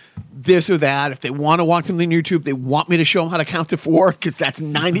them this or that. If they want to watch something on YouTube, they want me to show them how to count to 4 because that's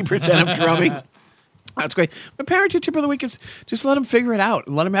 90% of drumming. That's great. My parenting tip of the week is just let them figure it out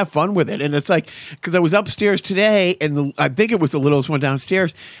and let them have fun with it. And it's like, because I was upstairs today, and I think it was the littlest one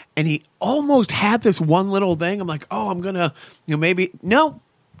downstairs, and he almost had this one little thing. I'm like, oh, I'm going to, maybe, no,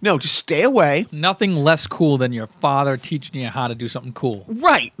 just stay away. Nothing less cool than your father teaching you how to do something cool.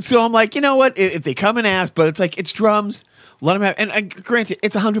 Right. So I'm like, you know what? If they come and ask, but it's like, it's drums. Let them have, and granted,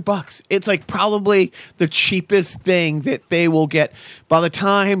 it's $100. It's like probably the cheapest thing that they will get. By the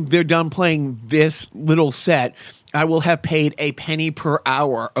time they're done playing this little set, I will have paid a penny per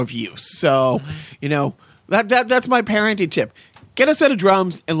hour of use. So, that's my parenting tip. Get a set of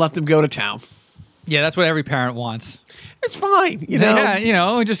drums and let them go to town. Yeah, that's what every parent wants. It's fine,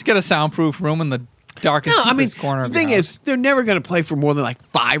 Yeah, just get a soundproof room in the darkest, deepest corner of the thing your house. is, they're never going to play for more than like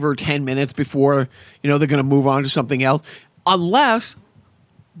 5 or 10 minutes before, they're going to move on to something else. Unless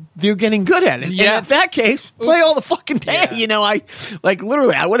they're getting good at it. Yeah. And in that case, play all the fucking day. Yeah. I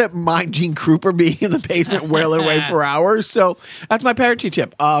wouldn't mind Gene Krupa being in the basement wailing away for hours. So that's my parenting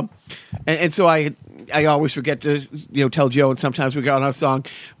tip. And so I always forget to, tell Joe, and sometimes we go on a song.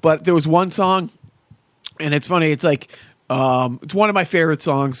 But there was one song, and it's funny. It's like, it's one of my favorite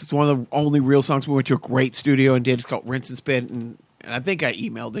songs. It's one of the only real songs we went to a great studio and did. It's called Rinse and Spit. And I think I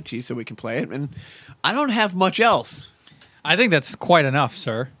emailed it to you so we can play it. And I don't have much else. I think that's quite enough,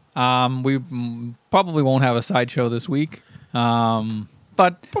 sir. We probably won't have a sideshow this week.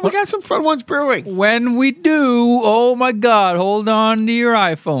 But we got some fun ones brewing. When we do, oh my God, hold on to your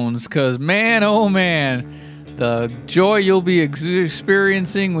iPhones, because man, oh man, the joy you'll be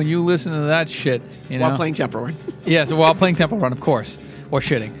experiencing when you listen to that shit. While playing Temple Run. Yeah, so while playing Temple Run, of course, or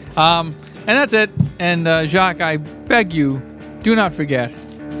shitting. And that's it. And Jacques, I beg you, do not forget.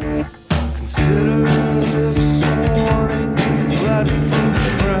 Consider this warning, blood from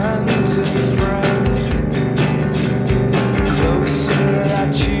friend to friend. The closer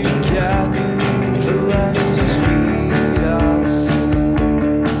that you get, the less sweet I'll sing.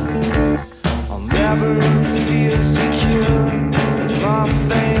 I'll never feel secure in my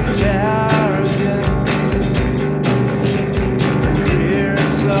faint arrogance.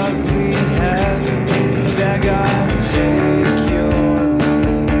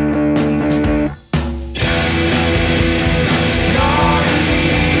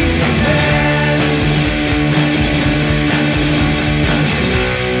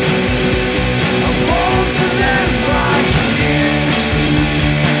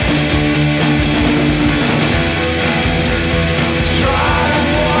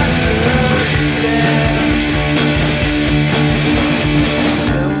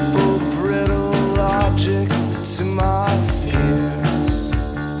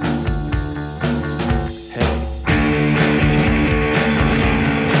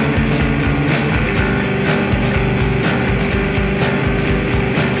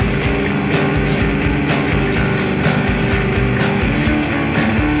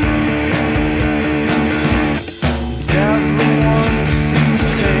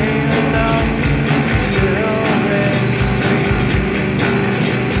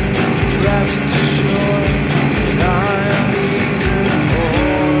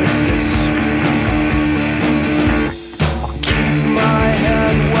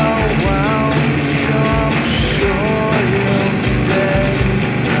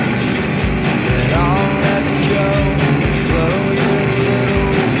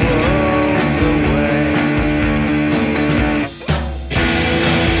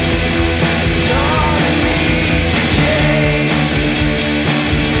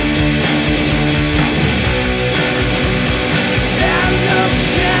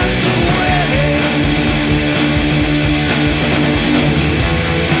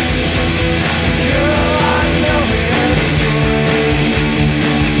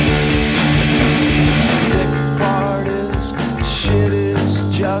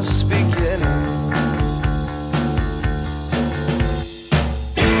 just beginning.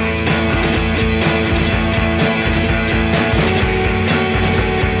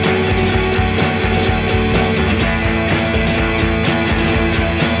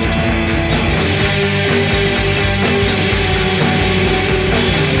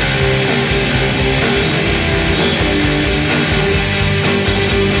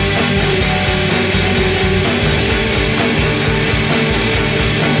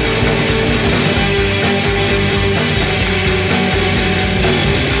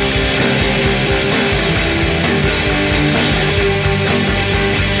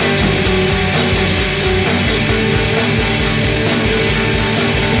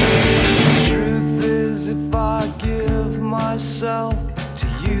 Truth is, if I give myself to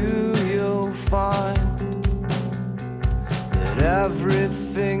you, you'll find that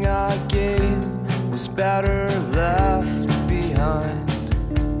everything I gave was better left behind.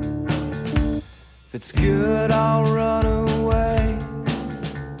 If it's good, I'll run away.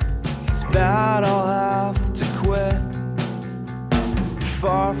 If it's bad, I'll have to quit.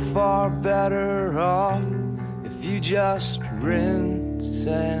 Far, far better off if you just rinse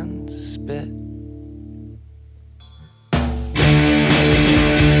and spit.